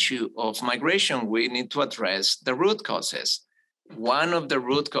the issue of migration, we need to address the root causes. One of the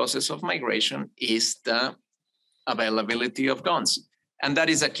root causes of migration is the availability of guns. And that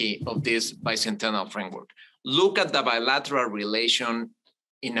is a key of this bicentennial framework. Look at the bilateral relation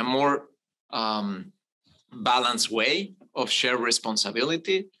in a more balanced way of shared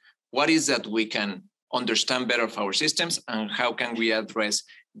responsibility. What is that we can understand better of our systems, and how can we address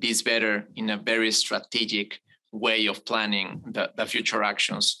this better in a very strategic way of planning the future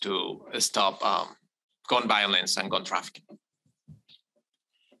actions to stop gun violence and gun trafficking?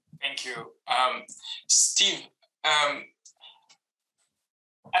 Thank you. Steve, I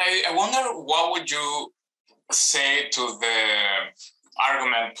wonder, what would you say to the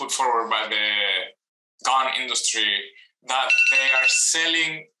argument put forward by the gun industry that they are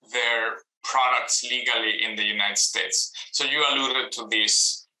selling their products legally in the United States? So you alluded to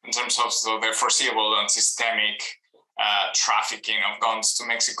this in terms of the foreseeable and systemic trafficking of guns to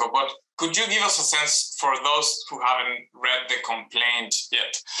Mexico, but could you give us a sense, for those who haven't read the complaint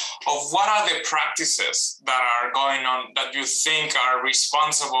yet, of what are the practices that are going on that you think are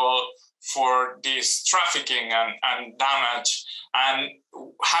responsible for this trafficking and damage, and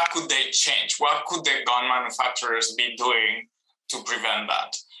how could they change? What could the gun manufacturers be doing to prevent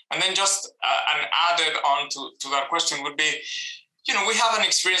that? And then just an added on to that question would be, we have an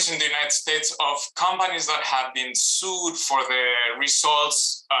experience in the United States of companies that have been sued for the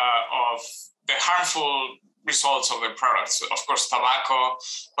results of the harmful results of their products. Of course, tobacco,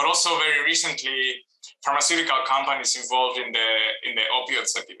 but also very recently, pharmaceutical companies involved in the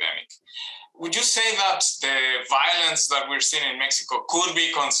opioids epidemic. Would you say that the violence that we're seeing in Mexico could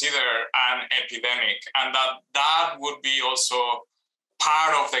be considered an epidemic, and that would be also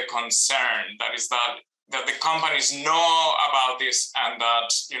part of the concern? That is that the companies know about this, and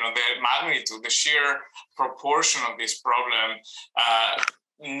that the magnitude, the sheer proportion of this problem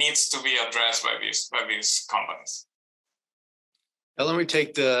needs to be addressed by these companies. Now, let me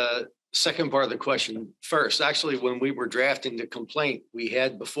take the second part of the question first. Actually, when we were drafting the complaint, we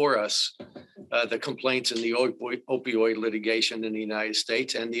had before us the complaints in the opioid litigation in the United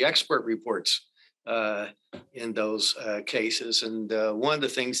States and the expert reports in those cases. And one of the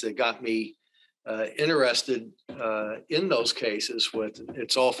things that got me interested in those cases,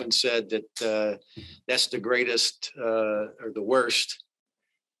 it's often said that that's the greatest or the worst,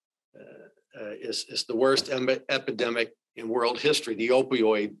 is the worst epidemic in world history. The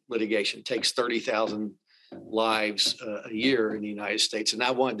opioid litigation takes 30,000 lives a year in the United States. And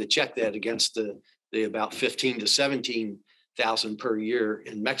I wanted to check that against the about 15 to 17,000 per year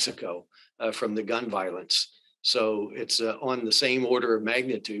in Mexico from the gun violence. So it's on the same order of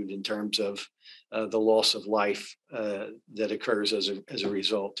magnitude in terms of the loss of life that occurs as a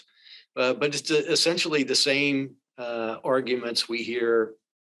result. But it's essentially the same arguments we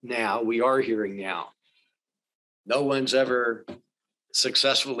are hearing now. No one's ever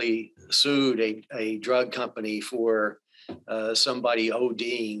successfully sued a drug company for somebody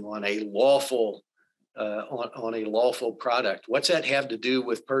ODing on a lawful product. What's that have to do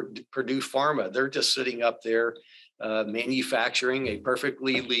with Purdue Pharma? They're just sitting up there manufacturing a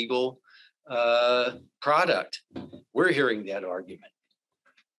perfectly legal product. We're hearing that argument.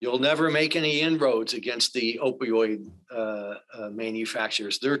 You'll never make any inroads against the opioid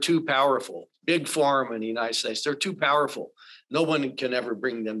manufacturers. They're too powerful. Big Pharma in the United States, they're too powerful. No one can ever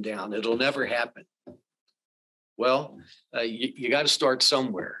bring them down. It'll never happen. Well, you got to start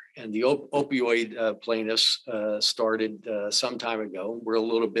somewhere. And the opioid plaintiffs started some time ago. We're a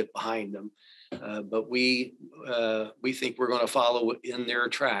little bit behind them. But we think we're going to follow in their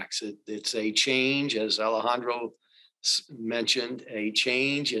tracks. It's a change, as Alejandro mentioned a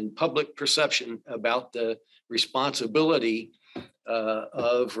change in public perception about the responsibility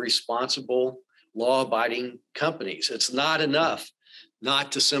of responsible law-abiding companies. It's not enough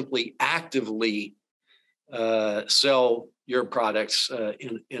not to simply actively sell your products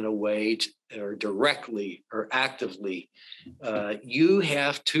in a way or directly or actively. You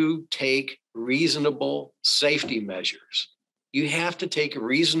have to take reasonable safety measures. You have to take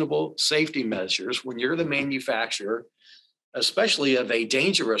reasonable safety measures when you're the manufacturer, especially of a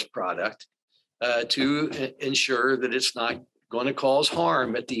dangerous product, to ensure that it's not going to cause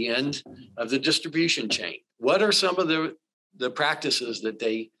harm at the end of the distribution chain. What are some of the practices that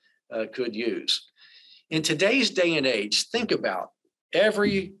they could use? In today's day and age, think about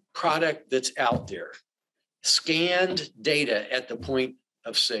every product that's out there, scanned data at the point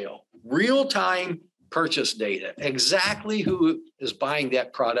of sale, real-time purchase data, exactly who is buying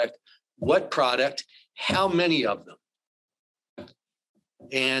that product, what product, how many of them.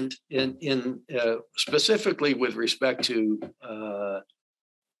 And in specifically with respect to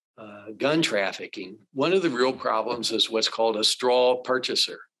gun trafficking, one of the real problems is what's called a straw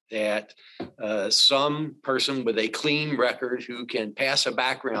purchaser, that some person with a clean record who can pass a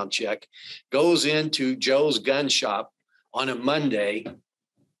background check goes into Joe's gun shop on a Monday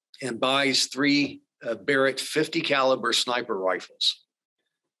and buys 3 Barrett 50 caliber sniper rifles.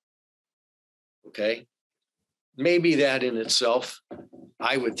 Okay. Maybe that in itself,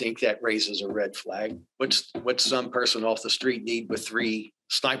 I would think that raises a red flag. What's some person off the street need with 3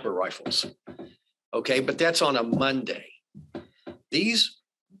 sniper rifles? Okay, but that's on a Monday. These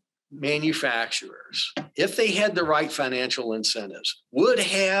manufacturers, if they had the right financial incentives, would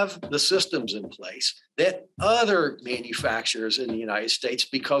have the systems in place that other manufacturers in the United States,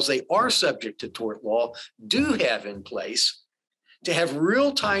 because they are subject to tort law, do have in place to have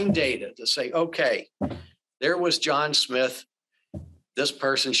real-time data to say, okay, there was John Smith. This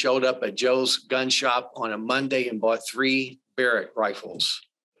person showed up at Joe's gun shop on a Monday and bought 3 Barrett rifles.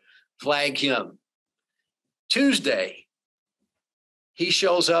 Flag him. Tuesday, he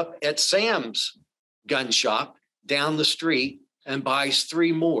shows up at Sam's gun shop down the street and buys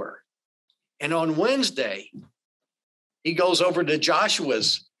 3 more. And on Wednesday, he goes over to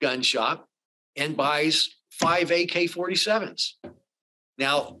Joshua's gun shop and buys 5 AK-47s.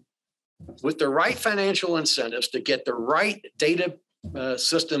 Now, with the right financial incentives to get the right data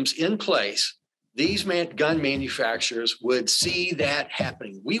systems in place, these gun manufacturers would see that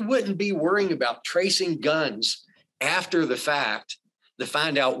happening. We wouldn't be worrying about tracing guns after the fact to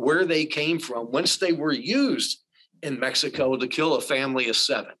find out where they came from once they were used in Mexico to kill a family of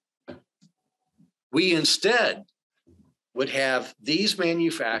 7. We instead would have these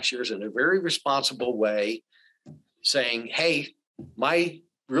manufacturers in a very responsible way saying, hey, my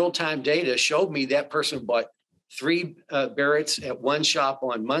real-time data showed me that person bought 3 Barretts at one shop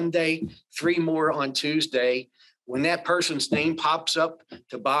on Monday, 3 more on Tuesday. When that person's name pops up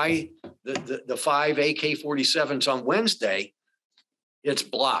to buy the 5 AK-47s on Wednesday, it's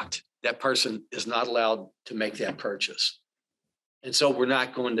blocked. That person is not allowed to make that purchase. And so we're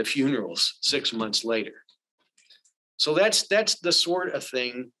not going to funerals 6 months later. So that's the sort of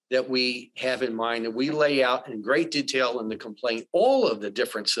thing that we have in mind, and we lay out in great detail in the complaint all of the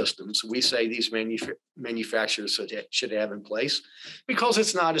different systems we say these manufacturers should have in place, because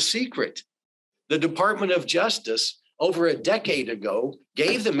it's not a secret. The Department of Justice over a decade ago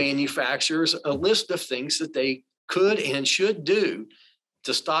gave the manufacturers a list of things that they could and should do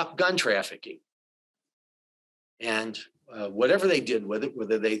to stop gun trafficking. And whatever they did with it,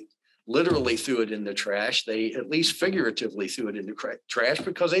 whether they literally threw it in the trash, they at least figuratively threw it in the trash,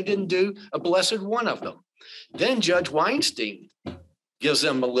 because they didn't do a blessed one of them. Then Judge Weinstein gives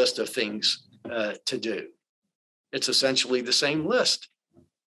them a list of things to do. It's essentially the same list.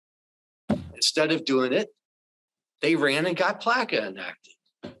 Instead of doing it, they ran and got PLACA enacted.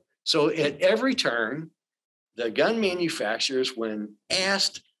 So at every turn, the gun manufacturers, when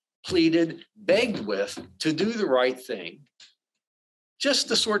asked, pleaded, begged with to do the right thing, just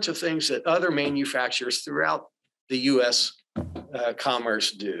the sorts of things that other manufacturers throughout the U.S.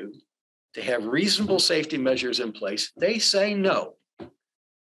 Commerce do to have reasonable safety measures in place, they say no.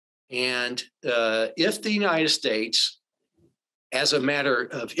 And if the United States, as a matter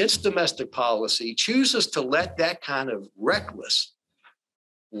of its domestic policy, chooses to let that kind of reckless,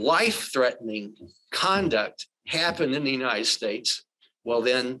 life-threatening conduct happen in the United States, well,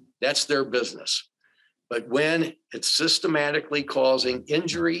 then that's their business. But when it's systematically causing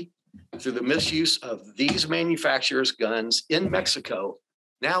injury through the misuse of these manufacturers' guns in Mexico,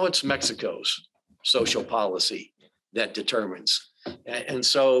 now it's Mexico's social policy that determines. And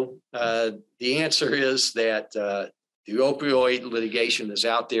so the answer is that The opioid litigation is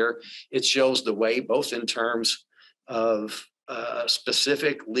out there. It shows the way, both in terms of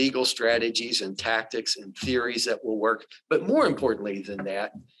specific legal strategies and tactics and theories that will work. But more importantly than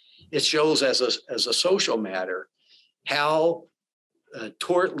that, it shows as a social matter how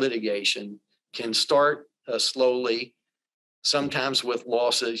tort litigation can start slowly, sometimes with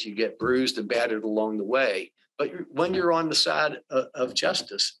losses. You get bruised and battered along the way. But when you're on the side of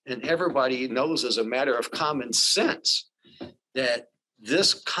justice, and everybody knows as a matter of common sense that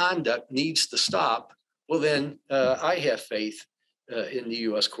this conduct needs to stop, well, then I have faith in the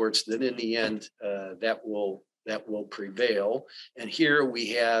U.S. courts that in the end that will prevail. And here we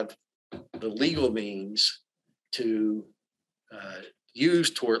have the legal means to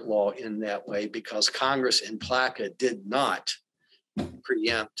use tort law in that way, because Congress in PLACA did not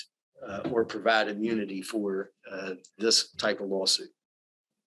preempt or provide immunity for this type of lawsuit.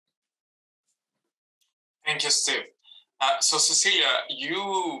 Thank you, Steve. So Cecilia,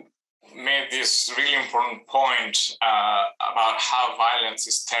 you made this really important point about how violence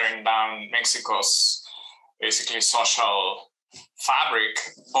is tearing down Mexico's basically social fabric,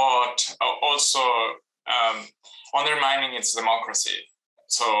 but also undermining its democracy.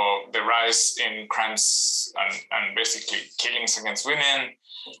 So the rise in crimes and basically killings against women,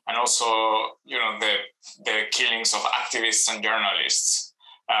 and also, you know, the killings of activists and journalists.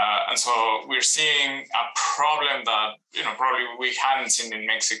 And so we're seeing a problem that, you know, probably we hadn't seen in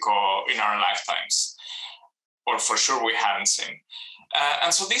Mexico in our lifetimes, or for sure we hadn't seen.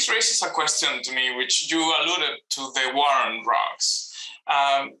 And so this raises a question to me, which you alluded to, the war on drugs.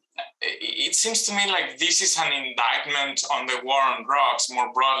 It seems to me like this is an indictment on the war on drugs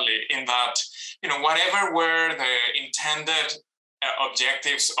more broadly, in that, you know, whatever were the intended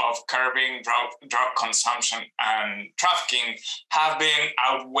objectives of curbing drug consumption and trafficking have been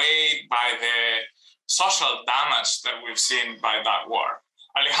outweighed by the social damage that we've seen by that war.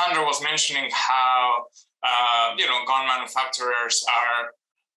 Alejandro was mentioning how, you know, gun manufacturers are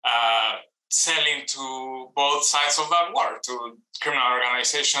selling to both sides of that war, to criminal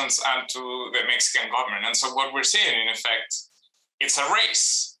organizations and to the Mexican government. And so what we're seeing, in effect, it's a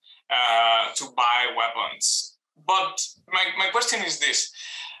race to buy weapons. But my question is this: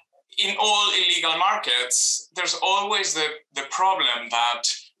 in all illegal markets, there's always the problem that,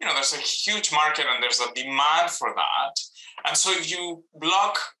 you know, there's a huge market and there's a demand for that. And so if you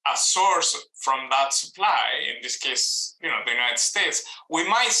block a source from that supply, in this case, you know, the United States, we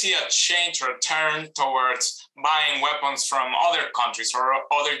might see a change or a turn towards buying weapons from other countries or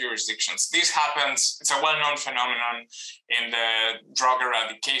other jurisdictions. This happens, it's a well-known phenomenon in the drug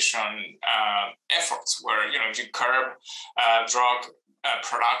eradication efforts, where, you know, if you curb drug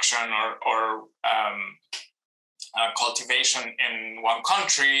production or cultivation in one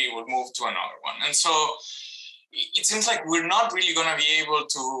country, it would move to another one. And so it seems like we're not really going to be able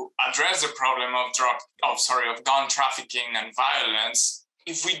to address the problem of gun trafficking and violence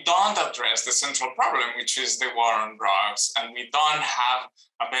if we don't address the central problem, which is the war on drugs, and we don't have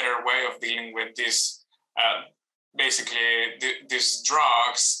a better way of dealing with this, these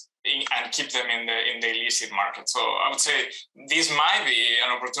drugs, and keep them in the illicit market. So I would say this might be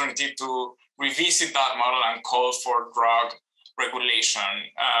an opportunity to revisit that model and call for drug regulation.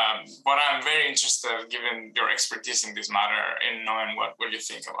 But I'm very interested, given your expertise in this matter, in knowing what you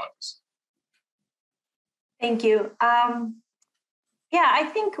think about this. Thank you. I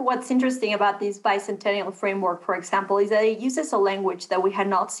think what's interesting about this bicentennial framework, for example, is that it uses a language that we had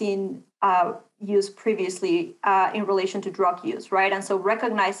not seen used previously in relation to drug use, right? And so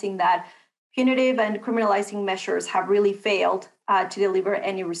recognizing that punitive and criminalizing measures have really failed to deliver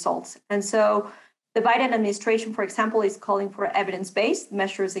any results. And so the Biden administration, for example, is calling for evidence-based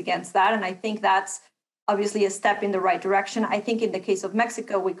measures against that. And I think that's obviously a step in the right direction. I think in the case of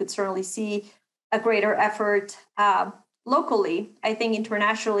Mexico, we could certainly see a greater effort locally. I think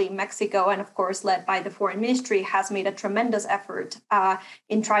internationally, Mexico, and of course led by the foreign ministry, has made a tremendous effort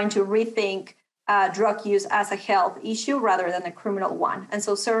in trying to rethink drug use as a health issue rather than a criminal one. And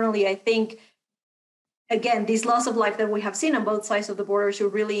so certainly I think, again, these loss of life that we have seen on both sides of the border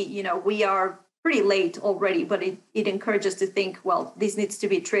should really, you know, we are pretty late already, but it encourages to think, well, this needs to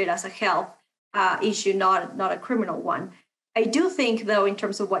be treated as a health issue, not a criminal one. I do think, though, in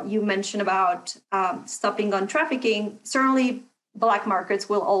terms of what you mentioned about stopping gun trafficking, certainly black markets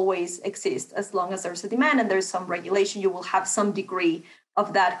will always exist as long as there's a demand and there's some regulation. You will have some degree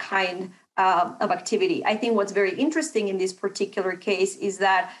of that kind of activity. I think what's very interesting in this particular case is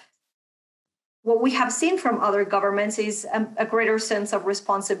that what we have seen from other governments is a greater sense of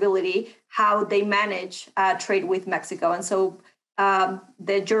responsibility, how they manage trade with Mexico. And so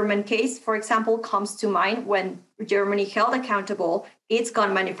The German case, for example, comes to mind when Germany held accountable its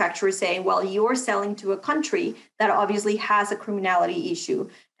gun manufacturers saying, well, you're selling to a country that obviously has a criminality issue.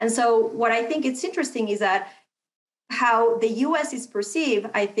 And so what I think it's interesting is that how the US is perceived,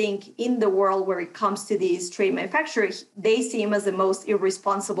 I think, in the world where it comes to these trade manufacturers, they see him as the most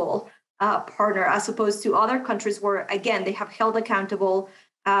irresponsible partner, as opposed to other countries where, again, they have held accountable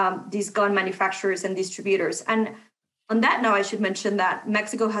these gun manufacturers and distributors. And on that note, I should mention that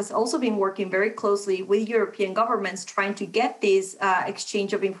Mexico has also been working very closely with European governments trying to get this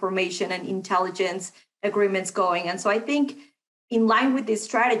exchange of information and intelligence agreements going. And so I think in line with this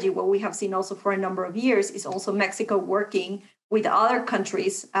strategy, what we have seen also for a number of years is also Mexico working with other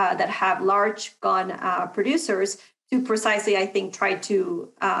countries that have large gun producers to precisely, I think, try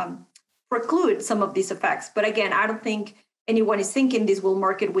to preclude some of these effects. But again, I don't think anyone is thinking this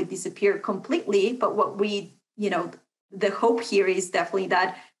market will disappear completely. But what we, the hope here is definitely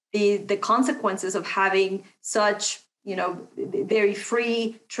that the consequences of having such, very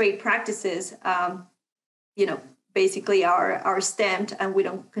free trade practices, basically are stemmed, and we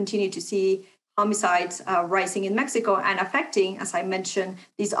don't continue to see homicides rising in Mexico and affecting, as I mentioned,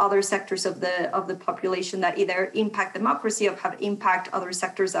 these other sectors of the population that either impact democracy or have impact other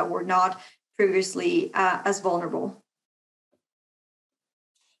sectors that were not previously as vulnerable.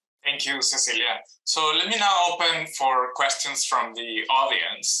 Thank you, Cecilia. So let me now open for questions from the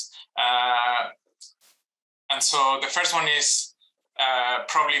audience. And so the first one is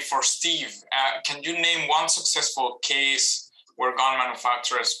probably for Steve. Can you name one successful case where gun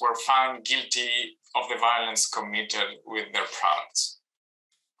manufacturers were found guilty of the violence committed with their products?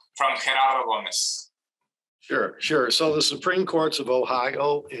 From Gerardo Gomez. Sure. So the Supreme Courts of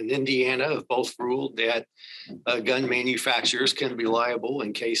Ohio and Indiana have both ruled that gun manufacturers can be liable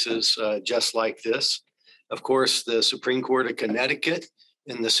in cases just like this. Of course, the Supreme Court of Connecticut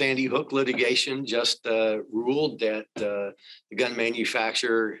in the Sandy Hook litigation just ruled that the gun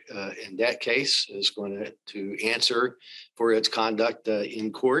manufacturer in that case is going to answer for its conduct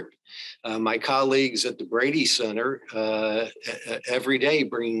in court. My colleagues at the Brady Center every day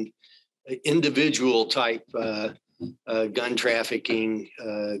bring individual type gun trafficking,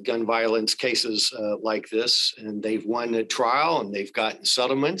 gun violence cases like this, and they've won a trial and they've gotten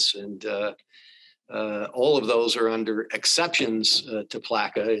settlements, and all of those are under exceptions to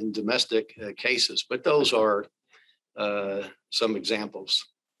PLACA in domestic cases, but those are some examples.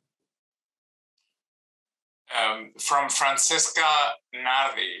 From Francesca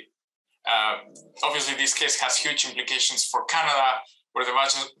Nardi, obviously this case has huge implications for Canada, where the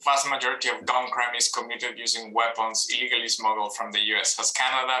vast majority of gun crime is committed using weapons illegally smuggled from the US. Has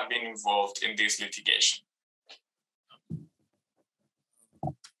Canada been involved in this litigation?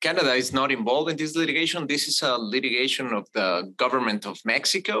 Canada is not involved in this litigation. This is a litigation of the government of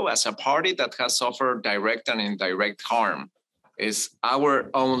Mexico as a party that has suffered direct and indirect harm. It's our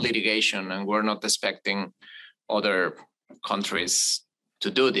own litigation, and we're not expecting other countries to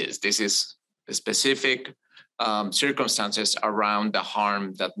do this. This is a specific circumstances around the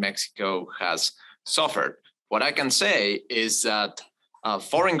harm that Mexico has suffered. What I can say is that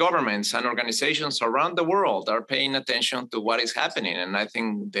foreign governments and organizations around the world are paying attention to what is happening. And I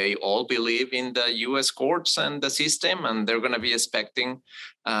think they all believe in the US courts and the system, and they're going to be expecting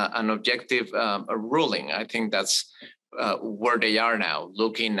an objective ruling. I think that's where they are now,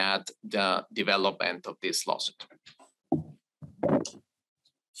 looking at the development of this lawsuit.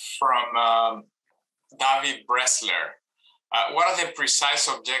 From David Bressler, what are the precise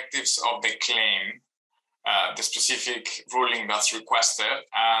objectives of the claim, the specific ruling that's requested,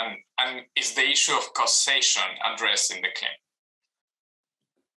 and is the issue of causation addressed in the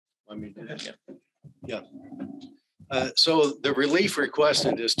claim? Yeah. So the relief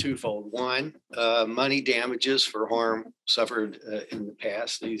requested is twofold. One, money damages for harm suffered in the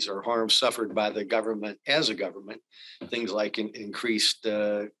past. These are harms suffered by the government as a government, things like increased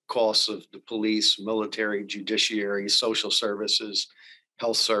costs of the police, military, judiciary, social services,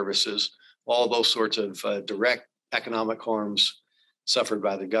 health services, all those sorts of direct economic harms suffered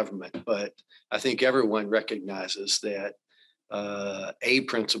by the government. But I think everyone recognizes that a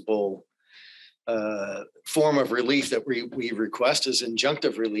principal form of relief that we request is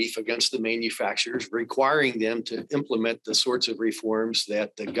injunctive relief against the manufacturers, requiring them to implement the sorts of reforms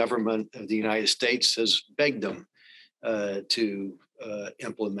that the government of the United States has begged them to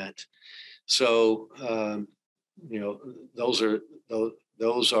implement. So,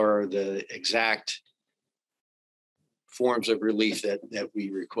 those are the exact forms of relief that we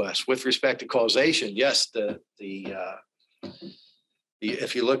request. With respect to causation, yes,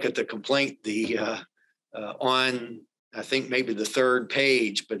 if you look at the complaint, on I think maybe the third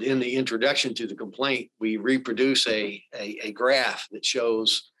page, but in the introduction to the complaint, we reproduce a graph that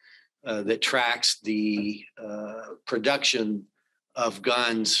shows that tracks the production of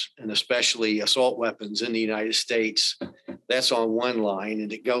guns and especially assault weapons in the United States. That's on one line,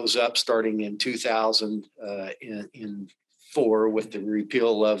 and it goes up starting in 2004 with the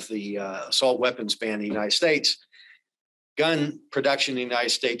repeal of the assault weapons ban in the United States. Gun production in the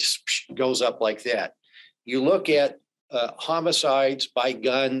United States goes up like that. You look at homicides by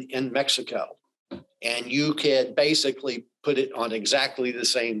gun in Mexico, and you can basically put it on exactly the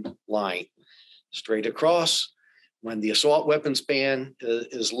same line, straight across. When the assault weapons ban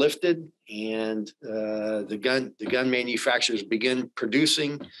is lifted and the gun manufacturers begin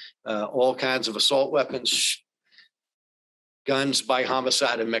producing all kinds of assault weapons, guns by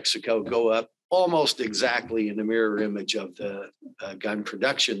homicide in Mexico go up almost exactly in the mirror image of the gun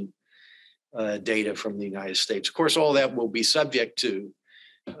production data from the United States. Of course, all that will be subject to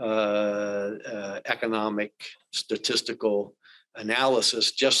economic, statistical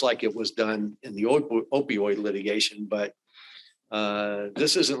analysis, just like it was done in the opioid litigation. But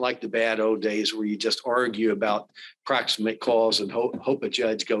this isn't like the bad old days where you just argue about proximate cause and hope a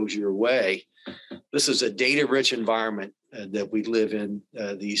judge goes your way. This is a data-rich environment that we live in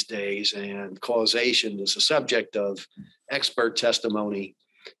these days, and causation is a subject of expert testimony,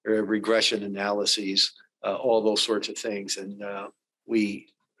 regression analyses, all those sorts of things. And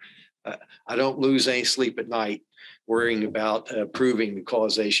I don't lose any sleep at night worrying about proving the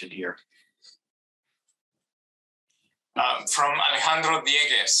causation here. From Alejandro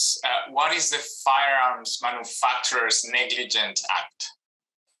Diegues, what is the Firearms Manufacturers Negligent Act?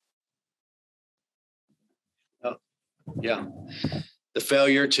 Yeah, the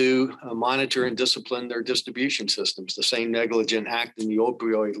failure to monitor and discipline their distribution systems, the same negligent act in the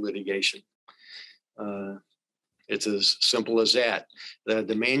opioid litigation. It's as simple as that.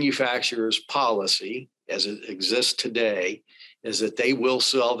 The manufacturer's policy, as it exists today, is that they will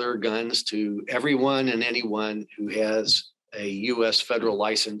sell their guns to everyone and anyone who has a U.S. federal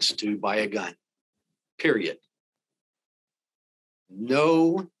license to buy a gun, period.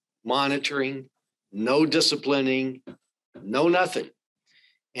 No monitoring, no disciplining, no nothing.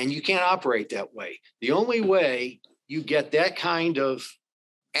 And you can't operate that way. The only way you get that kind of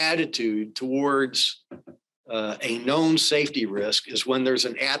attitude towards a known safety risk is when there's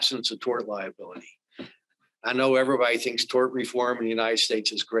an absence of tort liability. I know everybody thinks tort reform in the United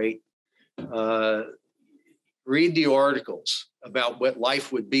States is great. Read the articles about what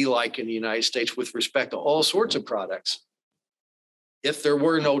life would be like in the United States with respect to all sorts of products if there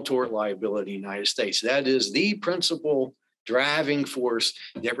were no tort liability in the United States. That is the principal driving force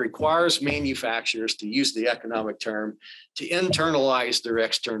that requires manufacturers, to use the economic term, to internalize their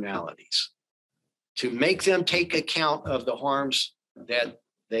externalities, to make them take account of the harms that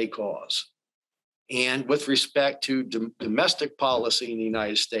they cause. And with respect to domestic policy in the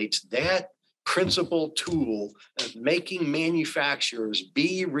United States, that principal tool of making manufacturers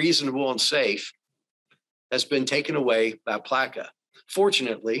be reasonable and safe has been taken away by PLACA.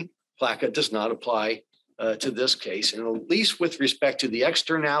 Fortunately, PLACA does not apply to this case, and at least with respect to the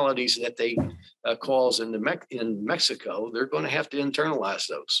externalities that they cause in Mexico, they're going to have to internalize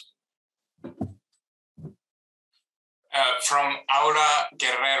those. From Aura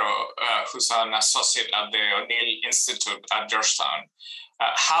Guerrero, who's an associate at the O'Neill Institute at Georgetown,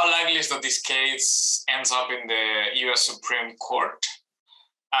 how likely is that this case ends up in the U.S. Supreme Court?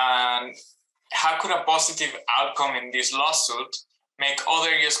 And how could a positive outcome in this lawsuit make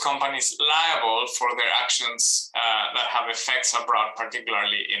other U.S. companies liable for their actions that have effects abroad,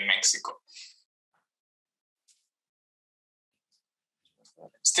 particularly in Mexico?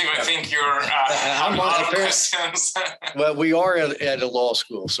 Steve, I think you're having a lot of questions. Well, we are at a law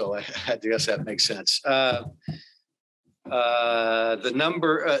school, so I guess that makes sense. The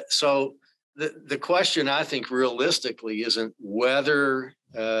number, so the question, I think, realistically, isn't whether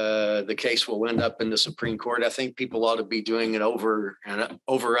the case will end up in the Supreme Court. I think people ought to be doing an over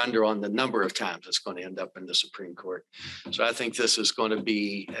under on the number of times it's going to end up in the Supreme Court. So I think this is going to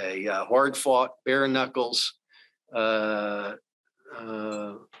be a hard fought, bare knuckles,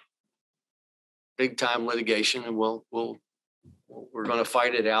 big time litigation, and we're going to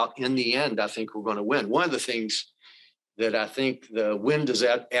fight it out. In the end, I think we're going to win. One of the things that I think the wind is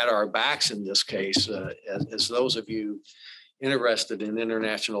at our backs in this case, as those of you interested in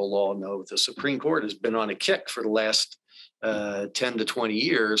international law know, the Supreme Court has been on a kick for the last 10 to 20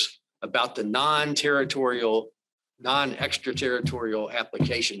 years about the non-extraterritorial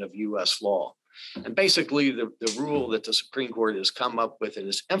application of U.S. law. And basically, the rule that the Supreme Court has come up with and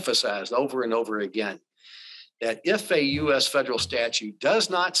has emphasized over and over again that if a U.S. federal statute does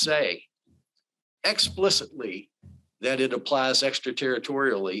not say explicitly that it applies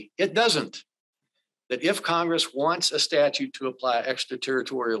extraterritorially, it doesn't. That if Congress wants a statute to apply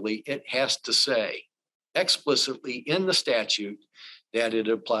extraterritorially, it has to say explicitly in the statute that it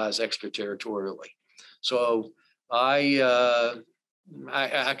applies extraterritorially. So I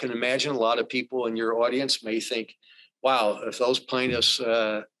can imagine a lot of people in your audience may think, wow, if those plaintiffs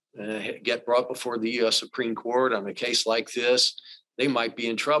get brought before the U.S. Supreme Court on a case like this, they might be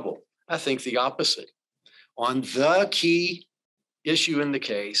in trouble. I think the opposite. On the key issue in the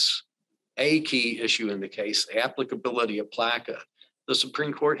case, a key issue in the case, the applicability of PLACA, the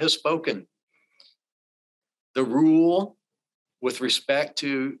Supreme Court has spoken. The rule with respect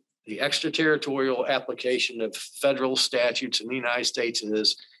to the extraterritorial application of federal statutes in the United States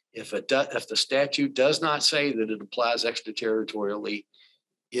is if the statute does not say that it applies extraterritorially,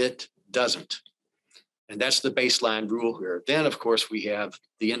 it doesn't. And that's the baseline rule here. Then, of course, we have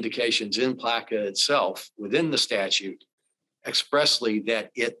the indications in PLACA itself within the statute expressly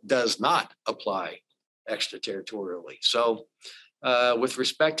that it does not apply extraterritorially. So with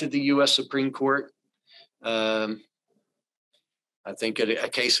respect to the U.S. Supreme Court, I think a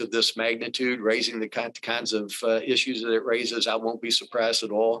case of this magnitude, raising the kinds of issues that it raises, I won't be surprised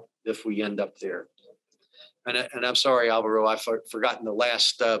at all if we end up there. And I'm sorry, Alvaro, I've forgotten the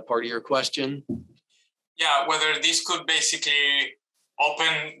last part of your question. Yeah, whether this could basically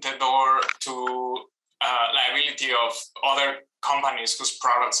open the door to liability of other companies whose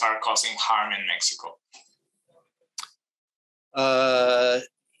products are causing harm in Mexico.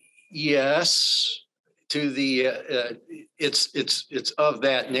 Yes. To the it's of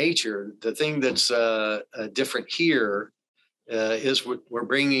that nature. The thing that's different here is we're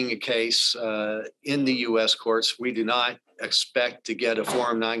bringing a case in the U.S. courts. We do not expect to get a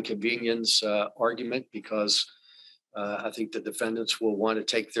forum nonconvenience argument because I think the defendants will want to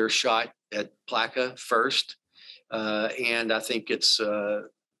take their shot at PLACA first, and I think I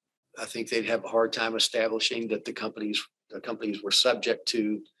think they'd have a hard time establishing that the companies were subject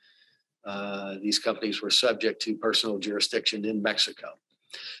to. These companies were subject to personal jurisdiction in Mexico.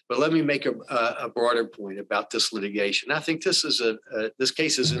 But let me make a broader point about this litigation. I think this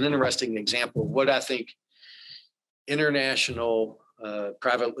case is an interesting example of what I think international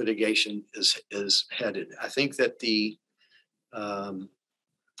private litigation is headed. I think that a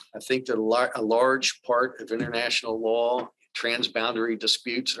large part of international law, transboundary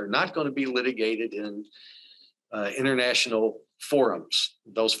disputes, are not going to be litigated in international forums.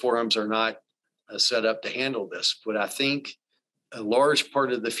 Those forums are not set up to handle this. But I think a large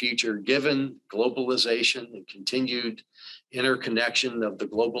part of the future, given globalization and continued interconnection of the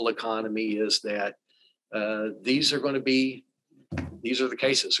global economy, is that these are the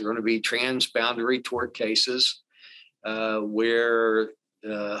cases. They're going to be transboundary tort cases where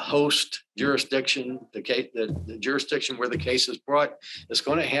the host jurisdiction, the jurisdiction where the case is brought, is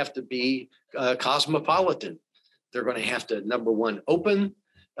going to have to be cosmopolitan. They're going to have to, number one, open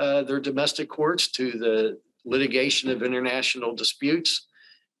their domestic courts to the litigation of international disputes,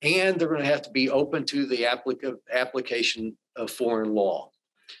 and they're going to have to be open to the application of foreign law.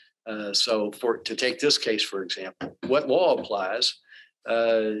 So to take this case, for example, what law applies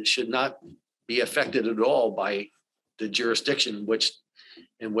should not be affected at all by the jurisdiction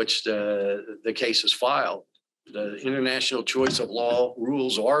in which the case is filed. The international choice of law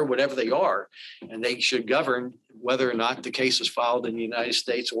rules are whatever they are, and they should govern whether or not the case is filed in the United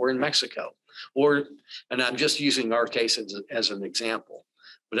States or in Mexico. And I'm just using our case as an example.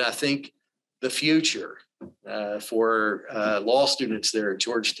 But I think the future for law students there at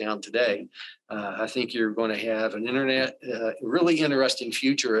Georgetown today, I think you're going to have an really interesting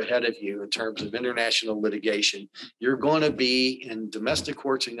future ahead of you in terms of international litigation. You're going to be in domestic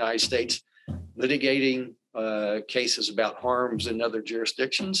courts in the United States litigating cases about harms in other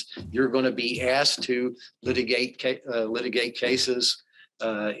jurisdictions. You're going to be asked to litigate cases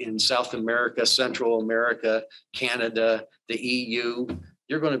in South America, Central America, Canada, the EU.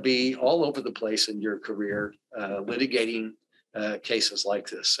 You're going to be all over the place in your career litigating cases like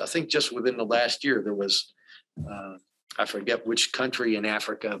this. I think just within the last year, there was, I forget which country in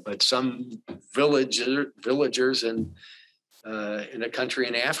Africa, but some villagers in a country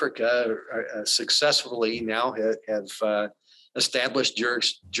in Africa successfully now have established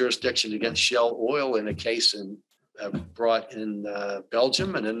jurisdiction against Shell Oil in a case brought in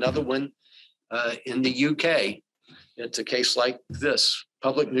Belgium, and another one in the UK. It's a case like this,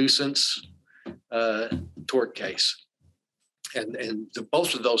 public nuisance tort case. And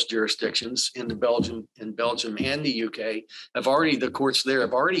both of those jurisdictions in Belgium and the UK the courts there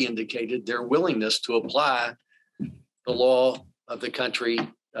have already indicated their willingness to apply the law of the country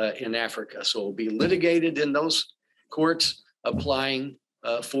in Africa. So it will be litigated in those courts, applying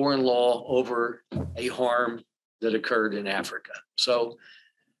foreign law over a harm that occurred in Africa. So,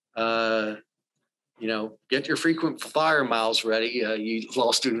 get your frequent flyer miles ready, you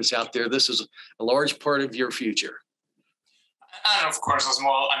law students out there. This is a large part of your future. And of course, a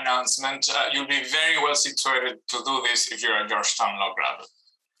small announcement, you'll be very well situated to do this if you're a Georgetown Law graduate.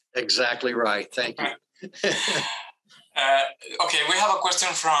 Exactly right. Thank you. Okay, we have a question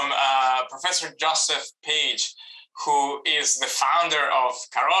from Professor Joseph Page, who is the founder of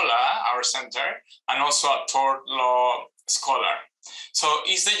Carolla, our center, and also a tort law scholar. So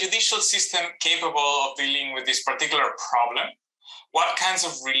is the judicial system capable of dealing with this particular problem? What kinds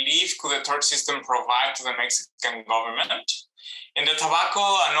of relief could the tort system provide to the Mexican government? In the tobacco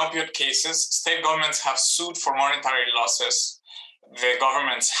and opioid cases, state governments have sued for monetary losses the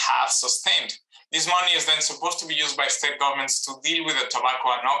governments have sustained. This money is then supposed to be used by state governments to deal with the tobacco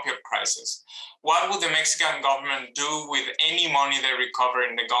and opioid crisis. What would the Mexican government do with any money they recover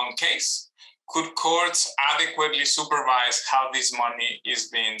in the gun case? Could courts adequately supervise how this money is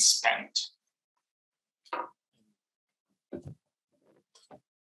being spent?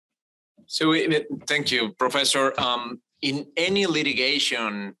 So thank you, Professor. In any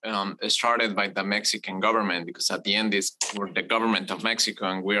litigation started by the Mexican government, because at the end we're the government of Mexico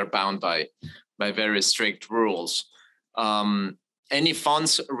and we are bound by very strict rules. Any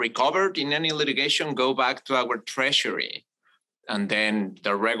funds recovered in any litigation go back to our treasury, and then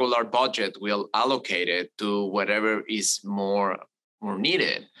the regular budget will allocate it to whatever is more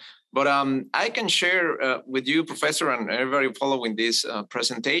needed. But I can share with you, Professor, and everybody following this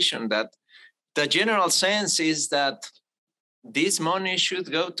presentation, that the general sense is that this money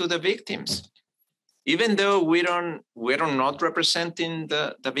should go to the victims. Even though we're not representing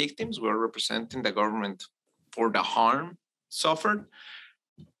the victims, we're representing the government for the harm suffered.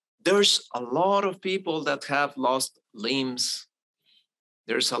 There's a lot of people that have lost limbs.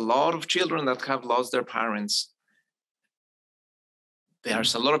 There's a lot of children that have lost their parents.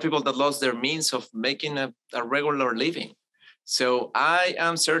 There's a lot of people that lost their means of making a regular living. So I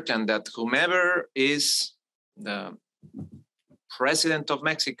am certain that whomever is the president of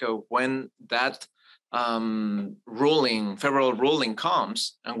Mexico, when that federal ruling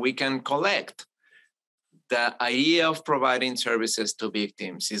comes and we can collect, the idea of providing services to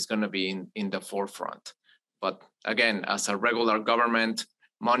victims is going to be in the forefront. But again, as a regular government,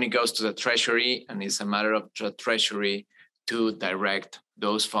 money goes to the treasury, and it's a matter of the treasury to direct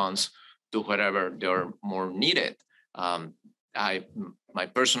those funds to wherever they're more needed. My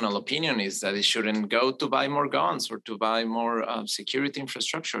personal opinion is that it shouldn't go to buy more guns or to buy more security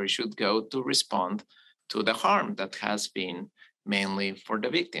infrastructure. It should go to respond to the harm that has been mainly for the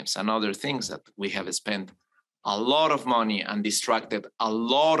victims and other things that we have spent a lot of money and distracted a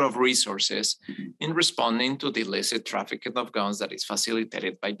lot of resources in responding to the illicit trafficking of guns that is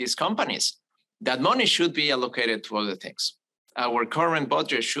facilitated by these companies. That money should be allocated to other things. Our current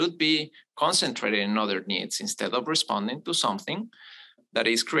budget should be concentrated in other needs instead of responding to something that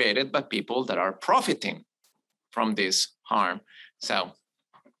is created by people that are profiting from this harm. So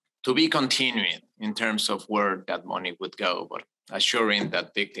to be continuing in terms of where that money would go, but assuring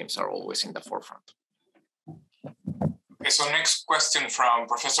that victims are always in the forefront. Okay, so next question from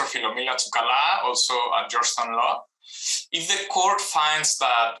Professor Filomila Tzucala, also at Georgetown Law. If the court finds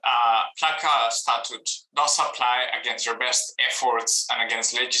that PLACA statute does apply against your best efforts and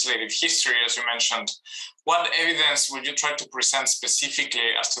against legislative history, as you mentioned, what evidence will you try to present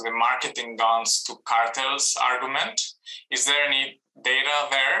specifically as to the marketing guns to cartels argument? Is there any data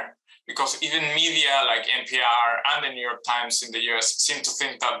there? Because even media like NPR and the New York Times in the US seem to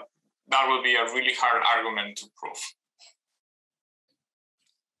think that that will be a really hard argument to prove.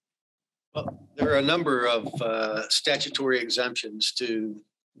 Well, there are a number of statutory exemptions to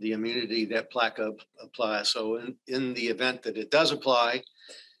the immunity that PLACA applies. So in the event that it does apply,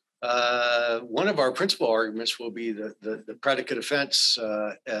 one of our principal arguments will be the predicate offense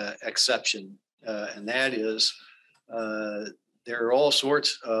exception. And that is, there are all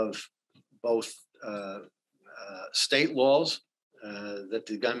sorts of both state laws that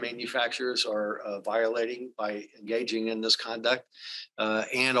the gun manufacturers are violating by engaging in this conduct,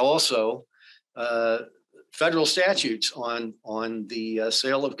 and also federal statutes on the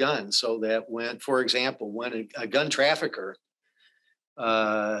sale of guns. So that when, for example, when a gun trafficker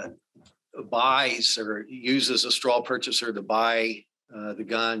buys or uses a straw purchaser to buy the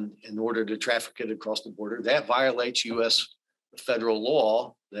gun in order to traffic it across the border, that violates U.S. federal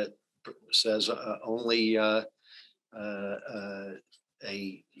law that says only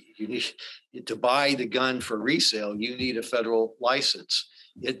you need to buy the gun for resale, you need a federal license.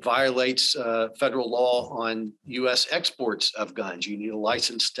 It violates federal law on U.S. exports of guns. You need a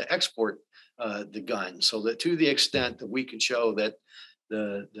license to export the gun. So that to the extent that we can show that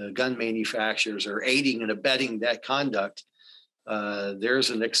the gun manufacturers are aiding and abetting that conduct, there's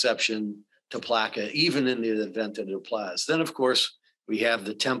an exception to PLACA, even in the event that it applies. Then, of course, we have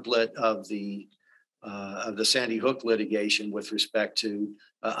the template of the Sandy Hook litigation with respect to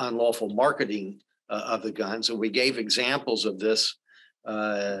unlawful marketing of the guns. And we gave examples of this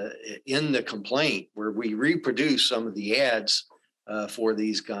in the complaint, where we reproduce some of the ads for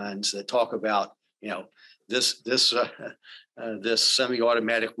these guns that talk about, this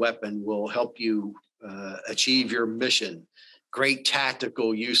semi-automatic weapon will help you achieve your mission. Great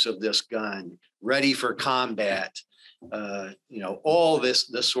tactical use of this gun, ready for combat. All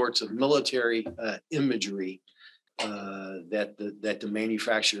this sorts of military imagery that the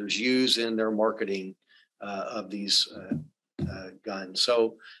manufacturers use in their marketing of these guns.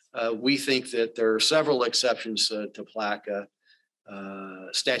 So we think that there are several exceptions to PLACA,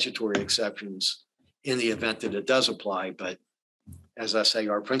 statutory exceptions, in the event that it does apply. But as I say,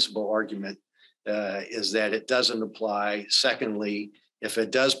 our principal argument is that it doesn't apply. Secondly, if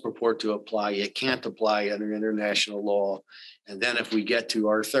it does purport to apply, it can't apply under international law. And then if we get to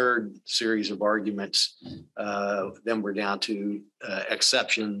our third series of arguments, then we're down to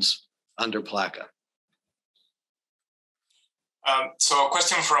exceptions under PLACA. So a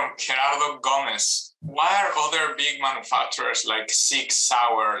question from Gerardo Gomez. Why are other big manufacturers like Sig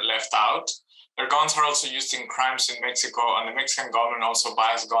Sauer left out? Their guns are also used in crimes in Mexico, and the Mexican government also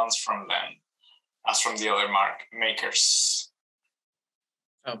buys guns from them, as from the other makers.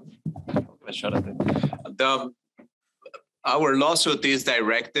 Our lawsuit is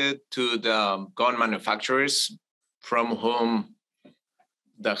directed to the gun manufacturers from whom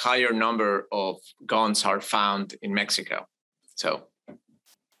the higher number of guns are found in Mexico. So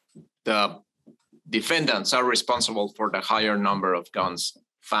the defendants are responsible for the higher number of guns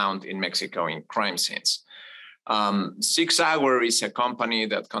found in Mexico in crime scenes. Sig Sauer is a company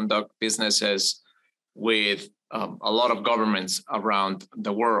that conducts businesses with a lot of governments around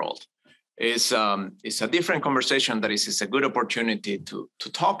the world. It's a different conversation that is a good opportunity to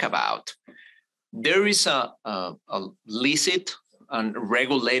talk about. There is a licit and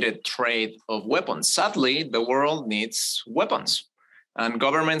regulated trade of weapons. Sadly, the world needs weapons, and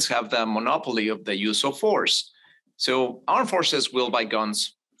governments have the monopoly of the use of force. So armed forces will buy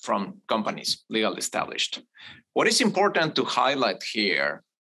guns from companies legally established. What is important to highlight here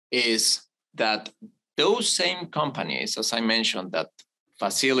is that those same companies, as I mentioned, that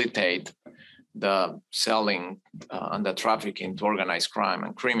facilitate the selling and the trafficking to organized crime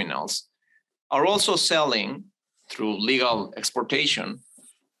and criminals, are also selling through legal exportation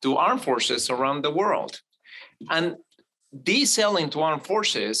to armed forces around the world. And this selling to armed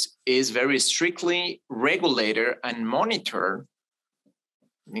forces is very strictly regulated and monitored,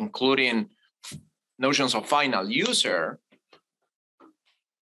 including notions of final user.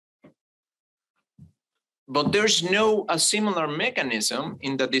 But there's no a similar mechanism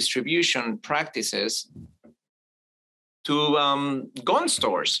in the distribution practices to gun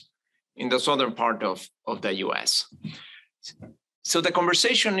stores in the southern part of the US. So the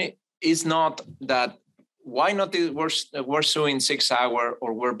conversation is not that why not we're suing Sig Sauer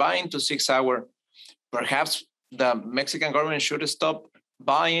or we're buying to Sig Sauer. Perhaps the Mexican government should stop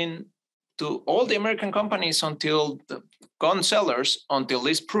buying to all the American companies until the gun sellers, until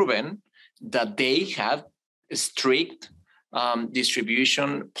it's proven that they have strict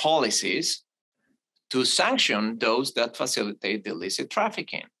distribution policies to sanction those that facilitate the illicit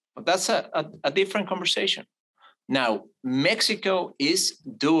trafficking. But that's a different conversation. Now, Mexico is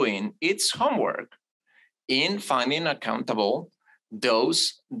doing its homework in finding accountable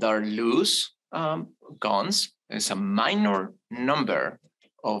those that are loose guns. There's a minor number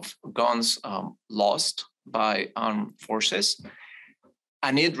of guns lost by armed forces.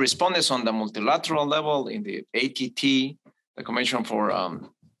 And it responds on the multilateral level in the ATT, the Convention for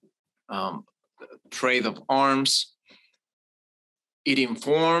Trade of Arms. It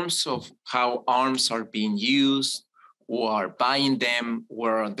informs of how arms are being used, who are buying them,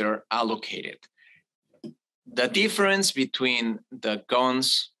 where they're allocated. The difference between the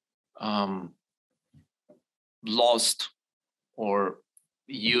guns lost or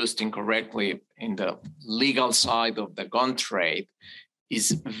used incorrectly in the legal side of the gun trade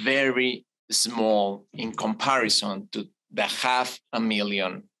is very small in comparison to the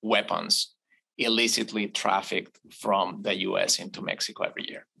 500,000 weapons illicitly trafficked from the US into Mexico every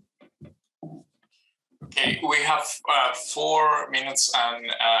year. Okay, we have 4 minutes, and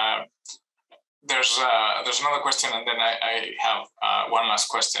there's another question, and then I have one last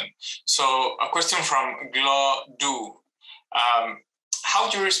question. So a question from Glo Du. How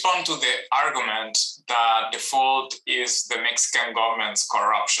do you respond to the argument that the fault is the Mexican government's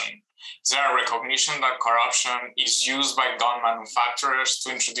corruption? Is there a recognition that corruption is used by gun manufacturers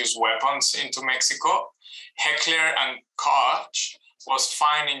to introduce weapons into Mexico? Heckler and Koch was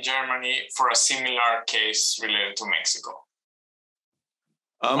fined in Germany for a similar case related to Mexico.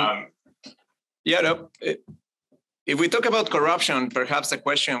 If we talk about corruption, perhaps the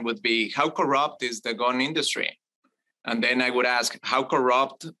question would be, how corrupt is the gun industry? And then I would ask, how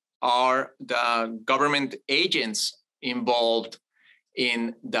corrupt are the government agents involved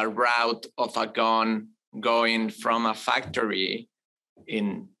in the route of a gun going from a factory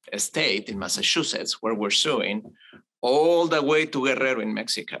in a state, in Massachusetts, where we're suing, all the way to Guerrero in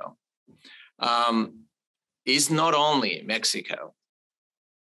Mexico? Is not only Mexico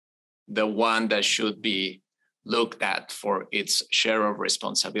the one that should be looked at for its share of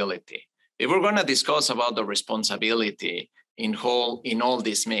responsibility. If we're going to discuss about the responsibility in all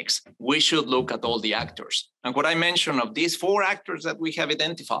this mix, we should look at all the actors. And what I mentioned of these 4 actors that we have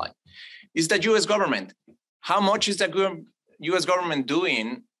identified is the US government. How much is the US government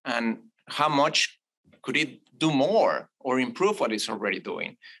doing, and how much could it do more or improve what it's already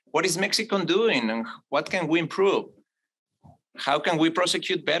doing? What is Mexico doing, and what can we improve? How can we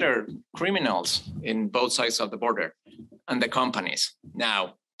prosecute better criminals in both sides of the border and the companies?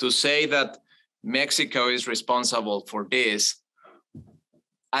 Now, to say that Mexico is responsible for this,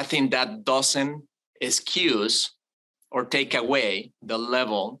 I think that doesn't excuse or take away the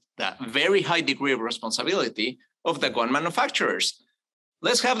level, that very high degree of responsibility of the gun manufacturers.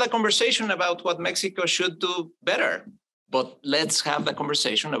 Let's have the conversation about what Mexico should do better, but let's have the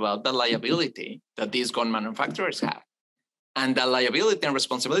conversation about the liability that these gun manufacturers have, and the liability and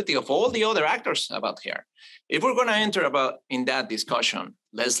responsibility of all the other actors about here. If we're going to enter in that discussion,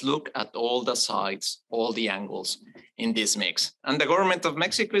 let's look at all the sides, all the angles in this mix. And the government of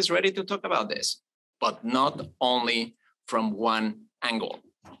Mexico is ready to talk about this, but not only from one angle.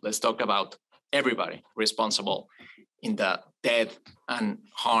 Let's talk about everybody responsible in the death and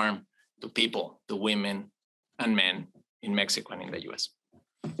harm to people, to women and men in Mexico and in the US.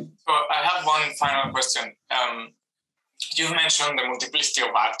 So I have one final question. You've mentioned the multiplicity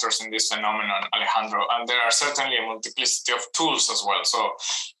of actors in this phenomenon, Alejandro, and there are certainly a multiplicity of tools as well. So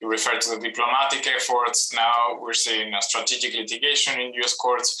you refer to the diplomatic efforts. Now we're seeing a strategic litigation in US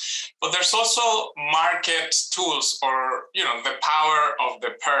courts, but there's also market tools, or the power of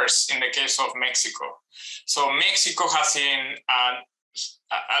the purse in the case of Mexico. So Mexico has seen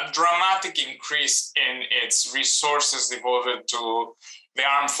a dramatic increase in its resources devoted to the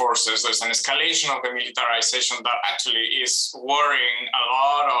armed forces. There's an escalation of the militarization that actually is worrying a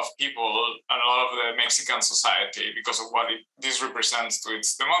lot of people and a lot of the Mexican society because of what this represents to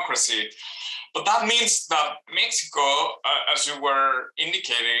its democracy. But that means that Mexico, as you were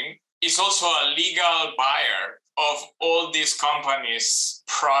indicating, is also a legal buyer of all these companies'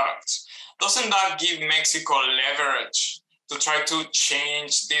 products. Doesn't that give Mexico leverage to try to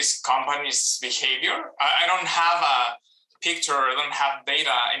change these companies' behavior? I don't have a picture, I don't have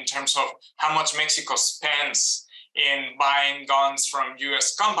data in terms of how much Mexico spends in buying guns from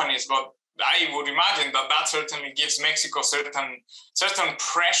US companies, but I would imagine that certainly gives Mexico certain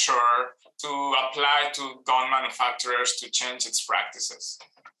pressure to apply to gun manufacturers to change its practices.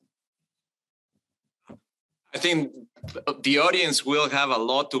 I think the audience will have a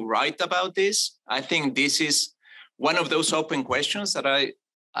lot to write about this. I think this is one of those open questions that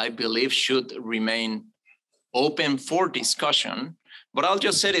I believe should remain open for discussion, but I'll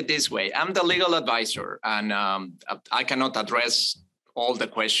just say it this way. I'm the legal advisor, and I cannot address all the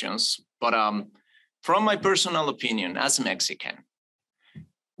questions, but from my personal opinion as a Mexican,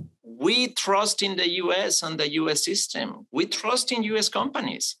 we trust in the US and the US system. We trust in US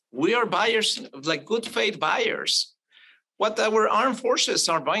companies. We are buyers, like good faith buyers. What our armed forces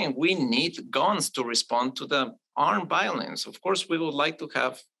are buying, we need guns to respond to the armed violence. Of course, we would like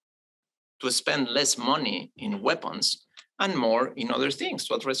to spend less money in weapons and more in other things,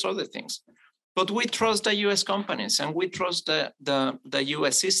 to address other things. But we trust the US companies, and we trust the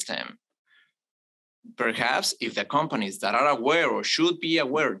US system. Perhaps if the companies that are aware or should be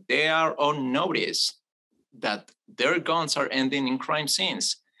aware, they are on notice that their guns are ending in crime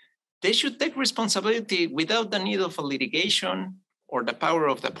scenes, they should take responsibility without the need of a litigation or the power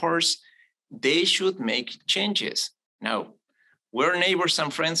of the purse. They should make changes. Now, we're neighbors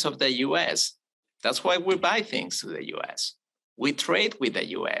and friends of the US. That's why we buy things to the US. we trade with the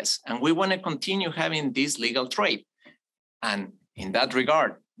US and we want to continue having this legal trade. And in that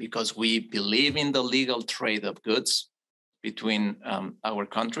regard, because we believe in the legal trade of goods between our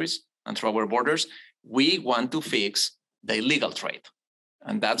countries and through our borders, we want to fix the illegal trade.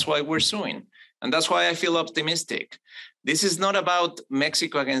 And that's why we're suing. And that's why I feel optimistic. This is not about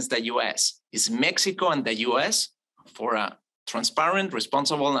Mexico against the US. It's Mexico and the US for a transparent,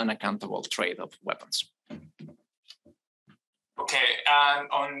 responsible, and accountable trade of weapons. Okay, and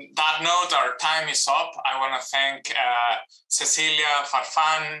on that note, our time is up. I want to thank Cecilia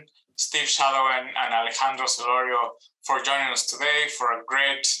Farfan, Steve Shadowen, and Alejandro Celorio for joining us today for a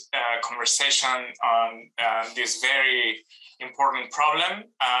great conversation on this very important problem.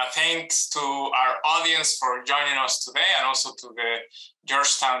 Thanks to our audience for joining us today, and also to the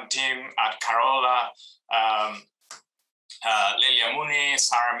Georgetown team at Carolla, Lelia Mooney,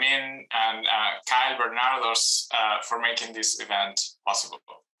 Sarah Min, and Kyle Bernardos for making this event possible.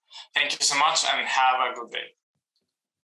 Thank you so much and have a good day.